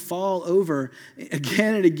seeming to fall over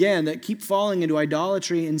again and again, that keep falling into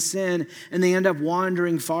idolatry and sin, and they end up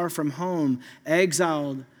wandering far from home,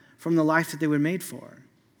 exiled from the life that they were made for.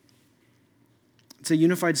 It's a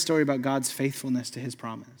unified story about God's faithfulness to his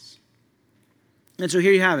promise. And so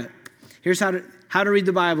here you have it. Here's how to read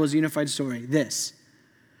the Bible as a unified story. This.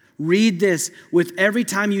 Read this with every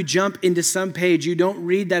time you jump into some page, you don't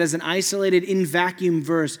read that as an isolated in vacuum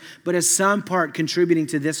verse, but as some part contributing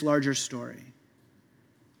to this larger story.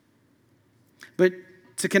 But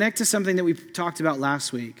to connect to something that we talked about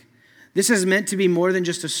last week, this is meant to be more than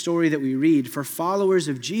just a story that we read. For followers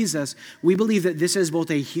of Jesus, we believe that this is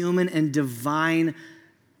both a human and divine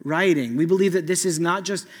writing. We believe that this is not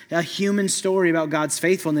just a human story about God's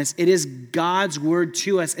faithfulness. It is God's word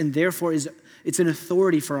to us, and therefore it's an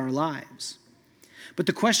authority for our lives. But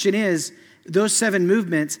the question is, those 7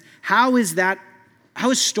 movements, how is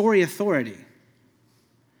story authority?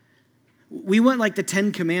 We want like the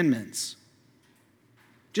 10 commandments.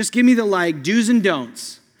 Just give me the do's and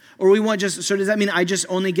don'ts. Or we want so does that mean I just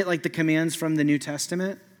only get like the commands from the New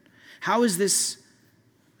Testament? How is this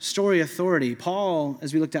story authority? Paul,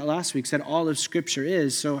 as we looked at last week, said all of Scripture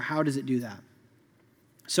is, so how does it do that?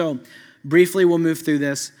 So briefly, we'll move through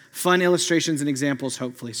this. Fun illustrations and examples,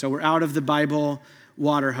 hopefully. So we're out of the Bible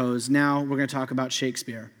water hose. Now we're going to talk about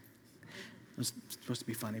Shakespeare. It was supposed to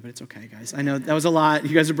be funny, but it's okay, guys. I know that was a lot.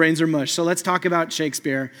 You guys' brains are mush. So let's talk about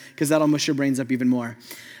Shakespeare, because that'll mush your brains up even more.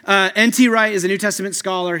 N.T. Wright is a New Testament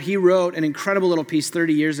scholar. He wrote an incredible little piece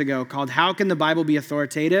 30 years ago called "How Can the Bible Be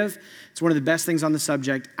Authoritative?" It's one of the best things on the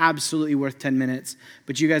subject. Absolutely worth 10 minutes.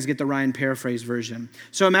 But you guys get the Ryan paraphrase version.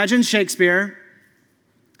 So imagine Shakespeare,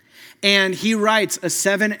 and he writes a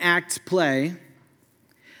 7-act play.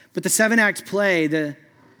 But the 7-act play, the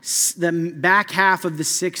back half of the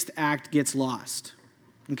 6th act gets lost.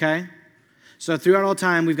 Okay? So throughout all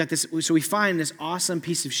time, we've got this. So we find this awesome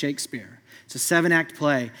piece of Shakespeare. It's a 7-act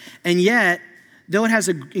play. And yet, though it has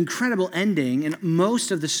an incredible ending in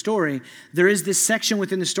most of the story, there is this section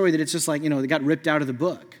within the story that it's just like, it got ripped out of the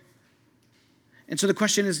book. And so the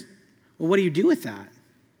question is, well, what do you do with that?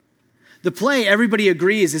 The play, everybody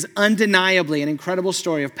agrees, is undeniably an incredible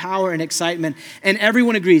story of power and excitement, and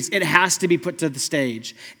everyone agrees it has to be put to the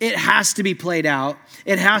stage. It has to be played out.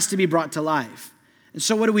 It has to be brought to life. And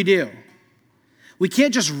so what do? We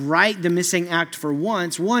can't just write the missing act for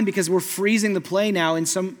once. One, because we're freezing the play now in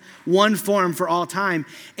some one form for all time,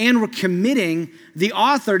 and we're committing the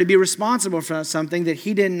author to be responsible for something that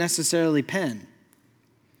he didn't necessarily pen.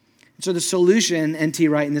 So the solution, N.T.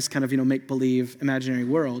 Wright, in this kind of, make-believe imaginary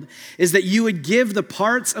world, is that you would give the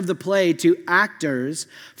parts of the play to actors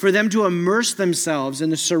for them to immerse themselves in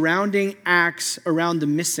the surrounding acts around the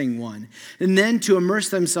missing one, and then to immerse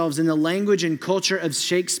themselves in the language and culture of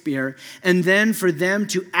Shakespeare, and then for them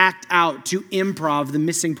to act out, to improv the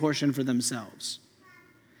missing portion for themselves.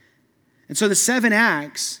 And so the 7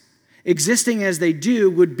 acts, existing as they do,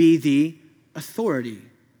 would be the authority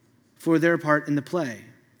for their part in the play.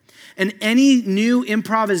 And any new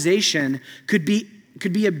improvisation could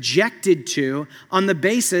could be objected to on the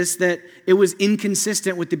basis that it was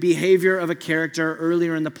inconsistent with the behavior of a character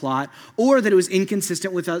earlier in the plot, or that it was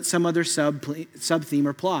inconsistent with some other sub-theme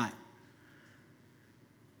or plot.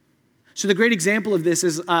 So the great example of this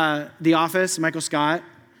is The Office, Michael Scott,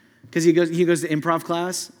 because he goes to improv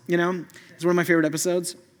class, you know? It's one of my favorite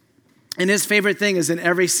episodes. And his favorite thing is in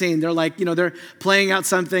every scene, they're like, they're playing out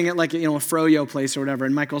something at like, a froyo place or whatever.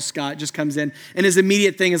 And Michael Scott just comes in and his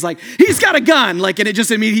immediate thing is like, he's got a gun. And it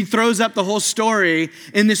just immediately, he throws up the whole story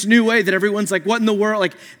in this new way that everyone's like, what in the world?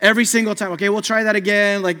 Like every single time, okay, we'll try that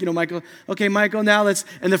again. Like, Michael, okay, Michael, now let's,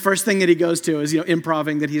 and the first thing that he goes to is,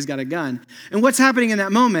 improving that he's got a gun. And what's happening in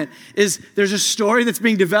that moment is there's a story that's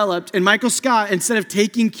being developed and Michael Scott, instead of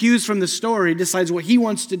taking cues from the story, decides what he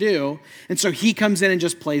wants to do. And so he comes in and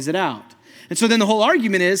just plays it out. And so then the whole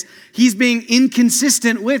argument is he's being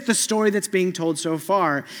inconsistent with the story that's being told so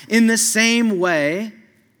far. In the same way,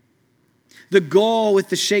 the goal with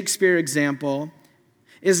the Shakespeare example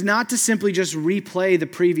is not to simply just replay the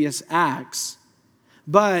previous acts,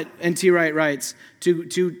 but, and T. Wright writes,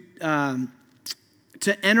 to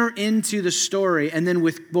enter into the story and then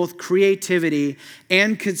with both creativity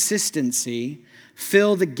and consistency,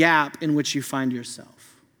 fill the gap in which you find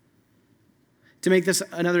yourself. To make this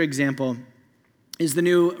another example, is the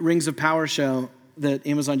new Rings of Power show that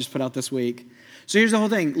Amazon just put out this week. So here's the whole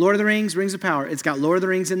thing. Lord of the Rings, Rings of Power. It's got Lord of the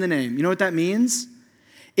Rings in the name. You know what that means?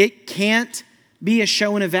 It can't be a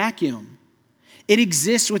show in a vacuum. It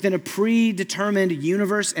exists within a predetermined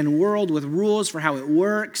universe and world with rules for how it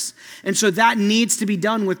works. And so that needs to be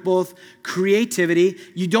done with both creativity.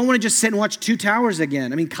 You don't want to just sit and watch Two Towers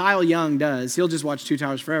again. I mean, Kyle Young does. He'll just watch Two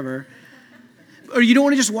Towers forever. Or you don't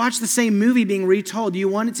want to just watch the same movie being retold. You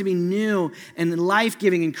want it to be new and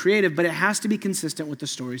life-giving and creative, but it has to be consistent with the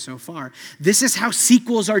story so far. This is how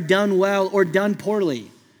sequels are done well or done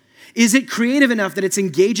poorly. Is it creative enough that it's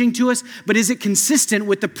engaging to us, but is it consistent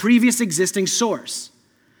with the previous existing source?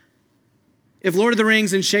 If Lord of the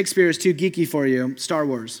Rings and Shakespeare is too geeky for you, Star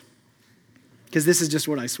Wars, because this is just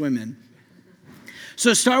what I swim in.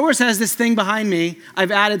 So Star Wars has this thing behind me.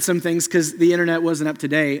 I've added some things because the internet wasn't up to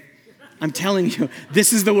date. I'm telling you,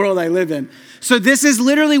 this is the world I live in. So this is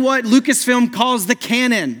literally what Lucasfilm calls the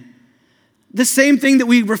canon. The same thing that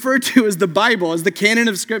we refer to as the Bible, as the canon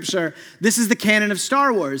of Scripture. This is the canon of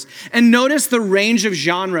Star Wars. And notice the range of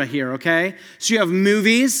genre here, okay? So you have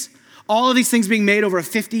movies, all of these things being made over a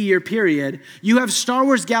 50-year period. You have Star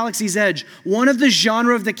Wars Galaxy's Edge. One of the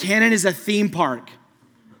genre of the canon is a theme park.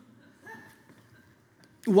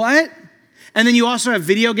 What? And then you also have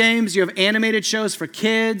video games. You have animated shows for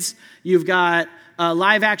kids. You've got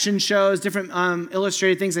live action shows, different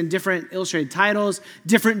illustrated things and different illustrated titles,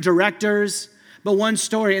 different directors, but one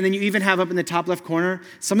story. And then you even have up in the top left corner,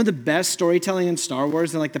 some of the best storytelling in Star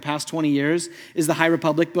Wars in like the past 20 years is the High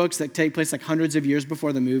Republic books that take place like hundreds of years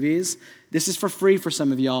before the movies. This is for free for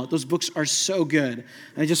some of y'all. Those books are so good.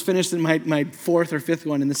 I just finished my fourth or fifth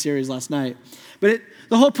one in the series last night. But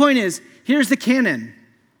the whole point is, here's the canon.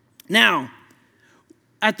 Now,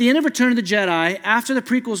 at the end of Return of the Jedi, after the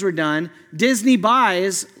prequels were done, Disney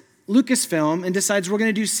buys Lucasfilm and decides we're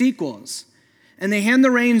going to do sequels. And they hand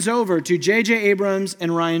the reins over to J.J. Abrams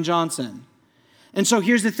and Rian Johnson. And so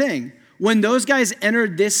here's the thing. When those guys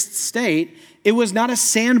entered this state, it was not a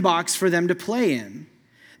sandbox for them to play in.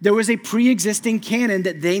 There was a pre-existing canon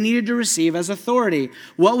that they needed to receive as authority.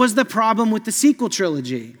 What was the problem with the sequel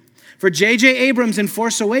trilogy? For J.J. Abrams in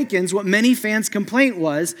Force Awakens, what many fans' complaint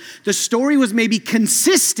was, the story was maybe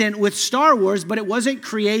consistent with Star Wars, but it wasn't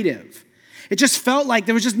creative. It just felt like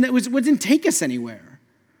it didn't take us anywhere.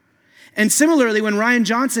 And similarly, when Rian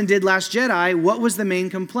Johnson did Last Jedi, what was the main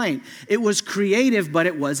complaint? It was creative, but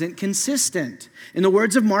it wasn't consistent. In the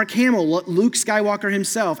words of Mark Hamill, Luke Skywalker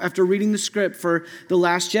himself, after reading the script for The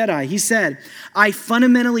Last Jedi, he said, "I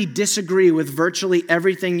fundamentally disagree with virtually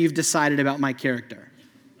everything you've decided about my character."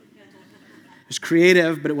 It was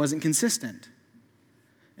creative, but it wasn't consistent.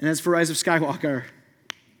 And as for Rise of Skywalker,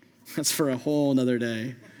 that's for a whole nother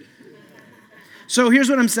day. So here's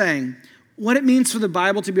what I'm saying. What it means for the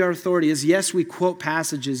Bible to be our authority is, yes, we quote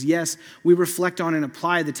passages. Yes, we reflect on and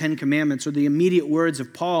apply the 10 Commandments or the immediate words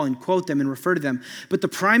of Paul and quote them and refer to them. But the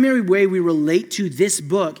primary way we relate to this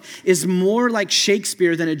book is more like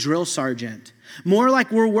Shakespeare than a drill sergeant. More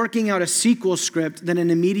like we're working out a sequel script than an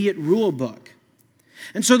immediate rule book.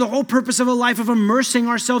 And so the whole purpose of a life of immersing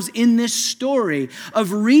ourselves in this story,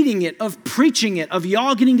 of reading it, of preaching it, of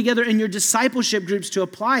y'all getting together in your discipleship groups to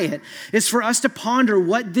apply it, is for us to ponder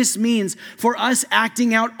what this means for us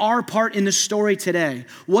acting out our part in the story today.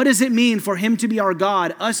 What does it mean for him to be our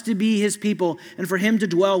God, us to be his people, and for him to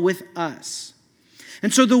dwell with us?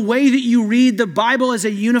 And so the way that you read the Bible as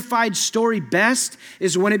a unified story best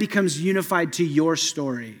is when it becomes unified to your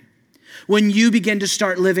story. When you begin to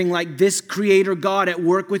start living like this creator God at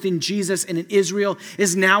work within Jesus and in Israel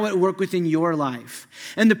is now at work within your life.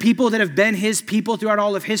 And the people that have been his people throughout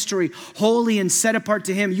all of history, holy and set apart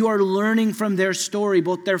to him, you are learning from their story,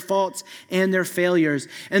 both their faults and their failures.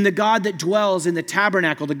 And the God that dwells in the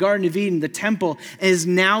tabernacle, the Garden of Eden, the temple, is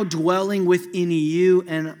now dwelling within you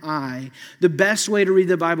and I. The best way to read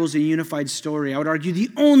the Bible is a unified story. I would argue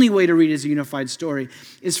the only way to read it as a unified story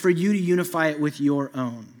is for you to unify it with your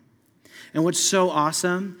own. And what's so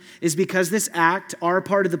awesome is because this act, our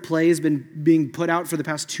part of the play, has been being put out for the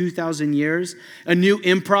past 2,000 years, a new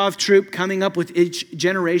improv troupe coming up with each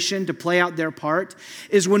generation to play out their part,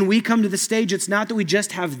 is when we come to the stage, it's not that we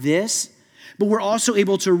just have this, but we're also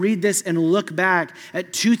able to read this and look back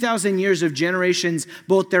at 2,000 years of generations,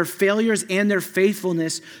 both their failures and their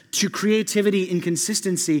faithfulness to creativity and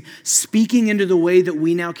consistency, speaking into the way that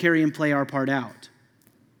we now carry and play our part out.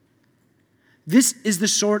 This is the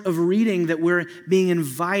sort of reading that we're being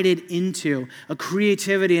invited into, a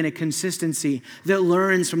creativity and a consistency that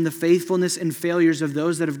learns from the faithfulness and failures of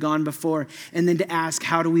those that have gone before, and then to ask,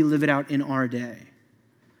 how do we live it out in our day?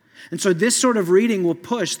 And so this sort of reading will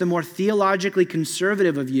push the more theologically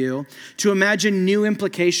conservative of you to imagine new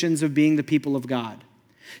implications of being the people of God.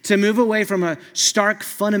 To move away from a stark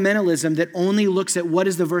fundamentalism that only looks at what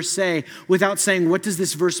does the verse say without saying, what does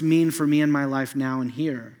this verse mean for me in my life now and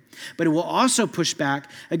here? But it will also push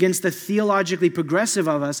back against the theologically progressive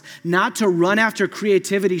of us not to run after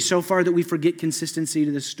creativity so far that we forget consistency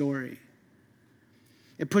to the story.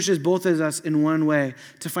 It pushes both of us in one way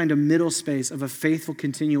to find a middle space of a faithful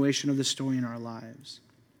continuation of the story in our lives.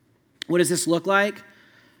 What does this look like?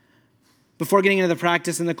 Before getting into the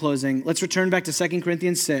practice and the closing, let's return back to 2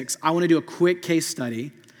 Corinthians 6. I want to do a quick case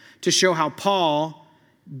study to show how Paul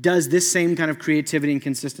does this same kind of creativity and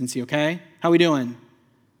consistency, okay? How we doing?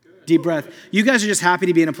 Deep breath. You guys are just happy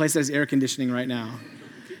to be in a place that has air conditioning right now.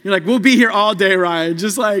 You're like, we'll be here all day, Ryan.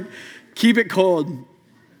 Just like, keep it cold.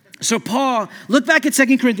 So Paul, look back at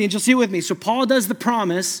 2 Corinthians. You'll see it with me. So Paul does the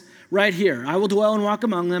promise right here. I will dwell and walk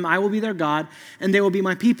among them. I will be their God, and they will be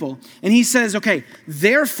my people. And he says, okay,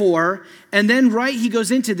 therefore, and then he goes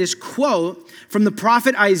into this quote from the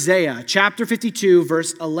prophet Isaiah, chapter 52,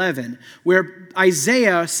 verse 11, where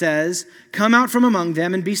Isaiah says, come out from among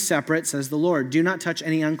them and be separate, says the Lord. Do not touch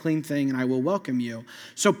any unclean thing, and I will welcome you.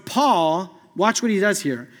 So Paul, watch what he does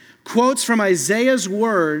here, quotes from Isaiah's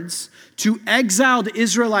words to exiled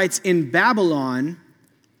Israelites in Babylon,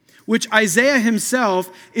 which Isaiah himself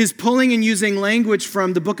is pulling and using language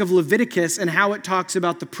from the book of Leviticus and how it talks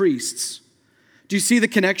about the priests. Do you see the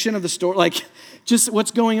connection of the story? Like, just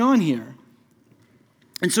what's going on here?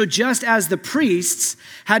 And so just as the priests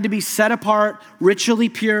had to be set apart, ritually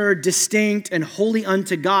pure, distinct, and holy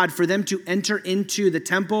unto God for them to enter into the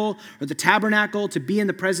temple or the tabernacle to be in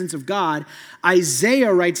the presence of God,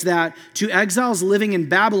 Isaiah writes that to exiles living in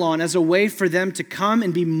Babylon as a way for them to come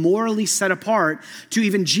and be morally set apart, to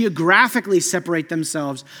even geographically separate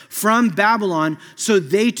themselves from Babylon so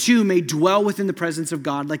they too may dwell within the presence of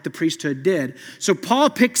God like the priesthood did. So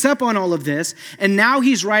Paul picks up on all of this, and now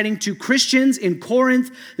he's writing to Christians in Corinth,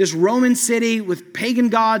 this Roman city with pagan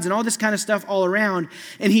gods and all this kind of stuff all around.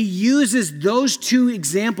 And he uses those two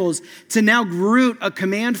examples to now root a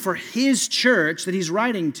command for his church that he's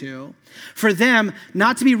writing to, for them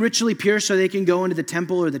not to be ritually pure so they can go into the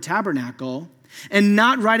temple or the tabernacle, and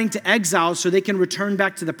not writing to exiles so they can return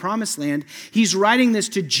back to the promised land. He's writing this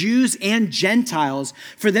to Jews and Gentiles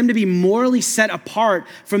for them to be morally set apart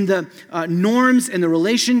from the norms and the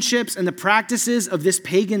relationships and the practices of this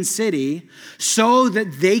pagan city so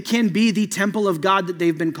that they can be the temple of God that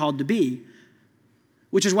they've been called to be.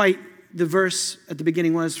 Which is why the verse at the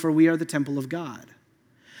beginning was, for we are the temple of God.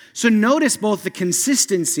 So notice both the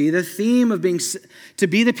consistency, the theme of being to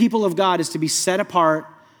be the people of God is to be set apart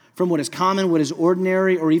from what is common, what is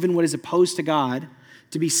ordinary, or even what is opposed to God,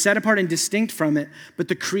 to be set apart and distinct from it, but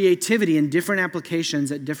the creativity in different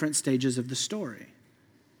applications at different stages of the story.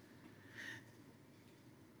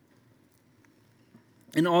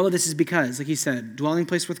 And all of this is because, like he said, dwelling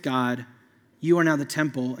place with God, you are now the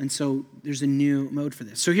temple, and so there's a new mode for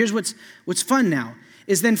this. So here's what's fun now,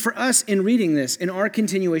 is then for us in reading this, in our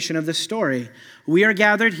continuation of the story, we are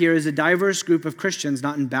gathered here as a diverse group of Christians,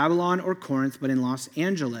 not in Babylon or Corinth, but in Los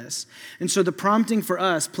Angeles. And so the prompting for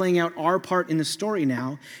us playing out our part in the story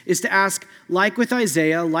now is to ask, like with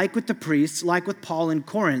Isaiah, like with the priests, like with Paul in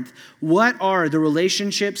Corinth, what are the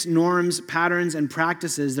relationships, norms, patterns, and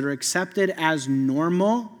practices that are accepted as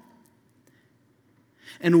normal?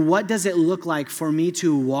 And what does it look like for me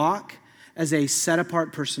to walk as a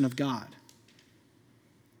set-apart person of God.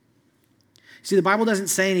 See, the Bible doesn't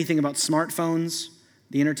say anything about smartphones,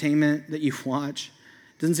 the entertainment that you watch.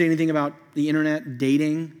 It doesn't say anything about the internet,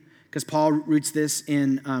 dating, because Paul roots this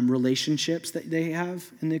in relationships that they have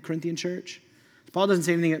in the Corinthian church. Paul doesn't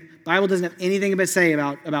say anything, the Bible doesn't have anything to say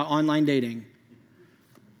about online dating.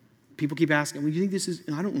 People keep asking, well, do you think this is,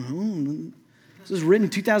 I don't know. This was written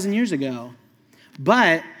 2,000 years ago.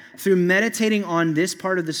 But through meditating on this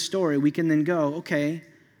part of the story, we can then go, okay,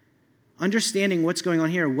 understanding what's going on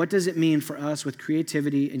here, what does it mean for us with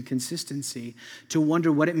creativity and consistency to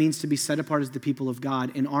wonder what it means to be set apart as the people of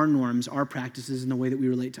God in our norms, our practices, and the way that we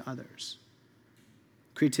relate to others?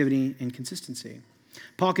 Creativity and consistency.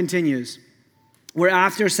 Paul continues, where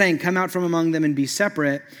after saying, come out from among them and be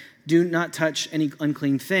separate, do not touch any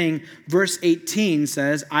unclean thing. Verse 18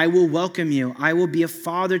 says, I will welcome you. I will be a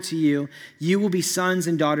father to you. You will be sons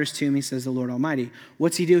and daughters to me, says the Lord Almighty.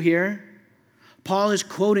 What's he do here? Paul is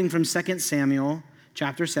quoting from 2 Samuel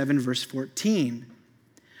chapter 7, verse 14,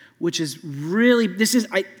 which is really,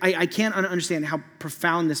 I can't understand how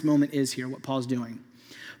profound this moment is here, what Paul's doing.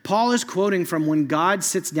 Paul is quoting from when God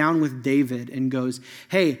sits down with David and goes,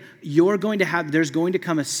 hey, there's going to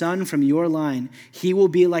come a son from your line. He will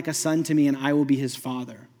be like a son to me and I will be his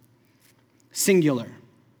father. Singular.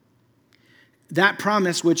 That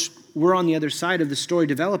promise, which we're on the other side of the story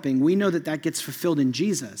developing, we know that gets fulfilled in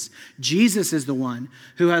Jesus. Jesus is the one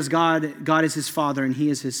who has God is his father and he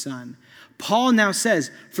is his son. Paul now says,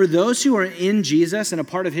 for those who are in Jesus and a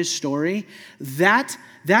part of his story, that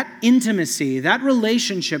intimacy, that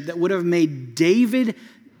relationship that would have made David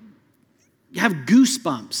have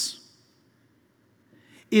goosebumps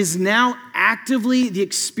is now actively the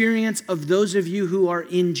experience of those of you who are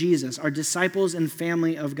in Jesus, our disciples and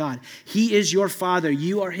family of God. He is your father.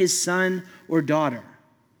 You are his son or daughter.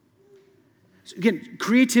 So again,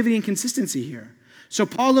 creativity and consistency here. So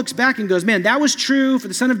Paul looks back and goes, man, that was true for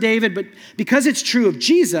the son of David, but because it's true of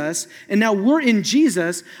Jesus, and now we're in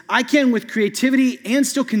Jesus, I can, with creativity and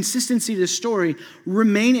still consistency to the story,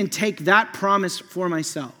 remain and take that promise for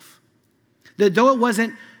myself. That though it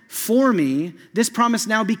wasn't for me, this promise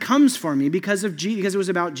now becomes for me because it was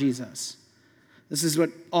about Jesus. This is what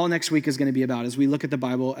all next week is going to be about as we look at the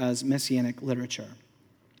Bible as messianic literature.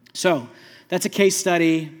 So that's a case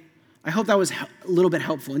study. I hope that was a little bit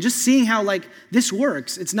helpful. And just seeing how this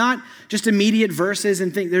works. It's not just immediate verses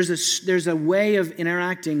and things. There's a way of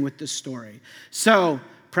interacting with the story. So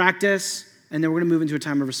practice, and then we're going to move into a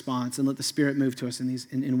time of response and let the Spirit move to us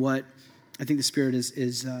in what I think the Spirit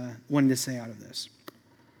is wanting to say out of this.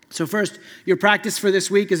 So first, your practice for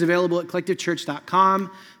this week is available at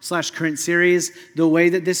collectivechurch.com/current series. The way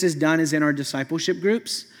that this is done is in our discipleship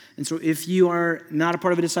groups. And so if you are not a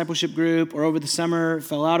part of a discipleship group or over the summer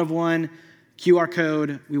fell out of one, QR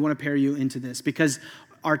code, we want to pair you into this because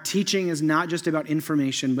our teaching is not just about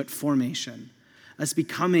information, but formation. Us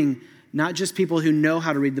becoming not just people who know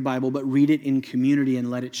how to read the Bible, but read it in community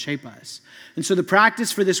and let it shape us. And so the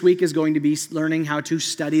practice for this week is going to be learning how to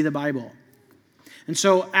study the Bible. And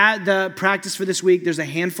so at the practice for this week, there's a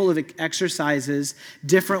handful of exercises,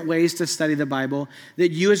 different ways to study the Bible,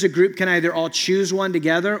 that you as a group can either all choose one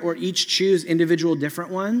together or each choose individual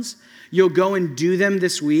different ones. You'll go and do them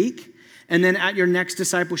this week. And then at your next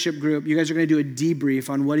discipleship group, you guys are going to do a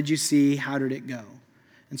debrief on what did you see, how did it go?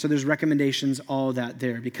 And so there's recommendations, all that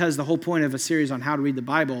there. Because the whole point of a series on how to read the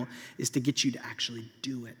Bible is to get you to actually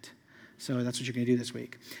do it. So that's what you're going to do this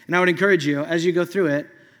week. And I would encourage you, as you go through it,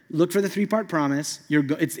 look for the three-part promise.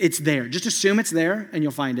 It's there. Just assume it's there, and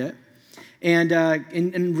you'll find it. And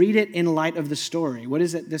read it in light of the story. What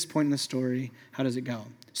is at this point in the story? How does it go?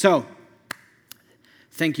 So,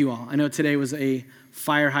 thank you all. I know today was a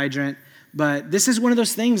fire hydrant, but this is one of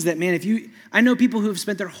those things that, man, I know people who have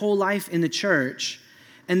spent their whole life in the church,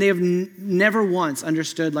 and they have never once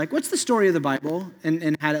understood, what's the story of the Bible,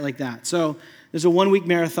 and had it like that. So, there's a 1-week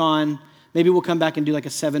marathon. Maybe we'll come back and do a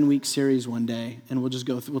 7-week series one day, and we'll just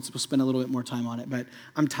go through, we'll spend a little bit more time on it, but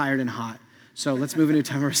I'm tired and hot. So let's move into a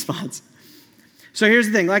time of response. So here's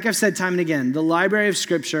the thing. Like I've said time and again, the library of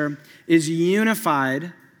Scripture is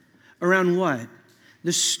unified around what?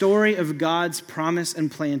 The story of God's promise and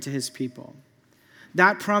plan to his people.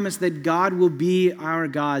 That promise that God will be our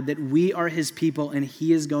God, that we are his people, and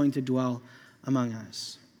he is going to dwell among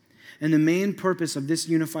us. And the main purpose of this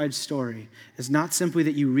unified story is not simply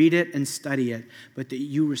that you read it and study it, but that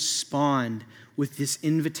you respond with this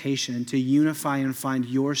invitation to unify and find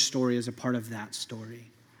your story as a part of that story.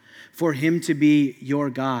 for him to be your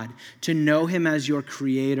God, to know him as your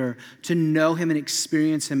creator, to know him and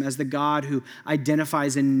experience him as the God who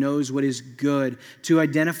identifies and knows what is good, to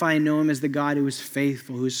identify and know him as the God who is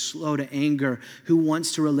faithful, who is slow to anger, who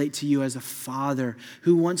wants to relate to you as a father,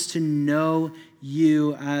 who wants to know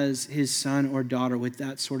you as his son or daughter with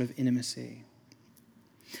that sort of intimacy.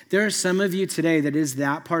 There are some of you today that is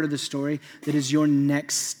that part of the story that is your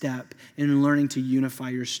next step in learning to unify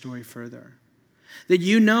your story further. That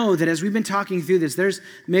you know that as we've been talking through this, there's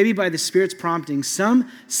maybe by the Spirit's prompting some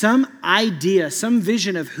idea, some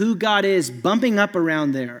vision of who God is bumping up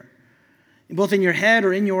around there, both in your head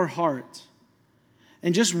or in your heart.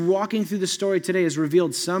 And just walking through the story today has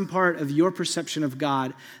revealed some part of your perception of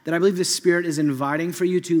God that I believe the Spirit is inviting for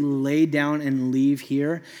you to lay down and leave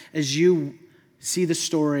here as you see the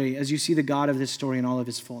story, as you see the God of this story in all of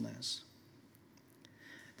his fullness.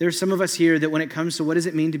 There are some of us here that when it comes to what does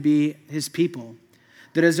it mean to be his people,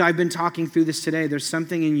 that as I've been talking through this today, there's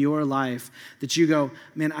something in your life that you go,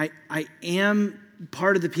 man, I am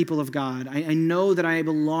part of the people of God. I know that I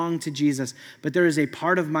belong to Jesus, but there is a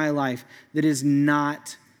part of my life that is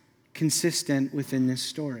not consistent within this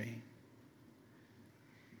story.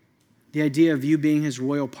 The idea of you being his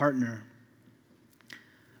royal partner,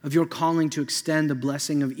 of your calling to extend the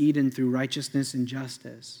blessing of Eden through righteousness and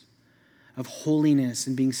justice, of holiness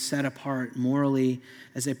and being set apart morally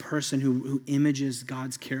as a person who images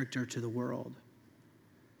God's character to the world.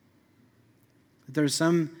 There's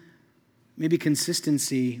some maybe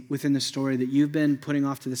consistency within the story that you've been putting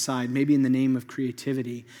off to the side, maybe in the name of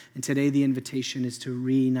creativity, and today the invitation is to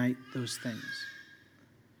reunite those things.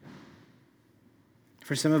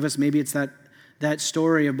 For some of us, maybe it's that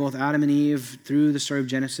story of both Adam and Eve through the story of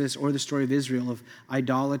Genesis or the story of Israel of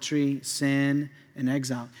idolatry, sin, and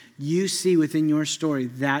exile. You see within your story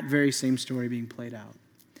that very same story being played out.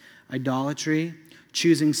 Idolatry,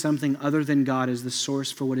 choosing something other than God as the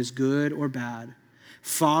source for what is good or bad,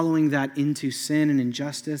 following that into sin and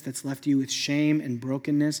injustice that's left you with shame and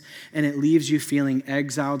brokenness, and it leaves you feeling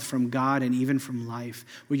exiled from God and even from life,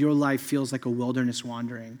 where your life feels like a wilderness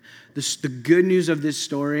wandering. The good news of this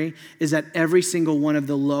story is that every single one of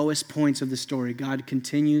the lowest points of the story, God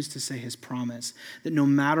continues to say his promise that no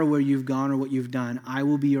matter where you've gone or what you've done, I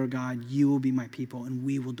will be your God, you will be my people, and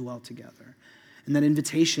we will dwell together. And that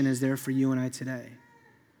invitation is there for you and I today.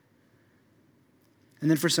 And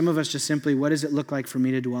then for some of us, just simply, what does it look like for me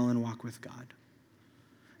to dwell and walk with God?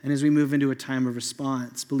 And as we move into a time of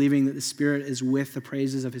response, believing that the Spirit is with the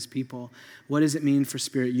praises of his people, what does it mean for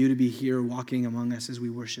Spirit, you to be here walking among us as we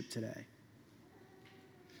worship today?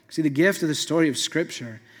 See, the gift of the story of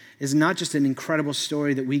Scripture is not just an incredible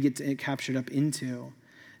story that we get to captured up into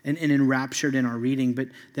and enraptured in our reading, but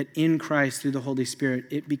that in Christ, through the Holy Spirit,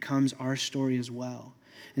 it becomes our story as well.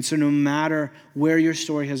 And so no matter where your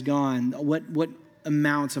story has gone, what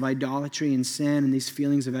amounts of idolatry and sin and these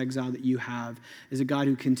feelings of exile that you have is a God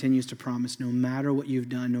who continues to promise no matter what you've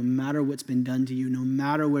done, no matter what's been done to you, no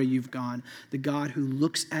matter where you've gone, the God who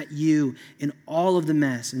looks at you in all of the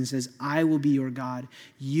mess and says, I will be your God,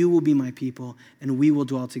 you will be my people, and we will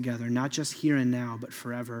dwell together, not just here and now, but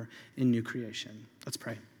forever in new creation. Let's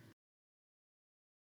pray.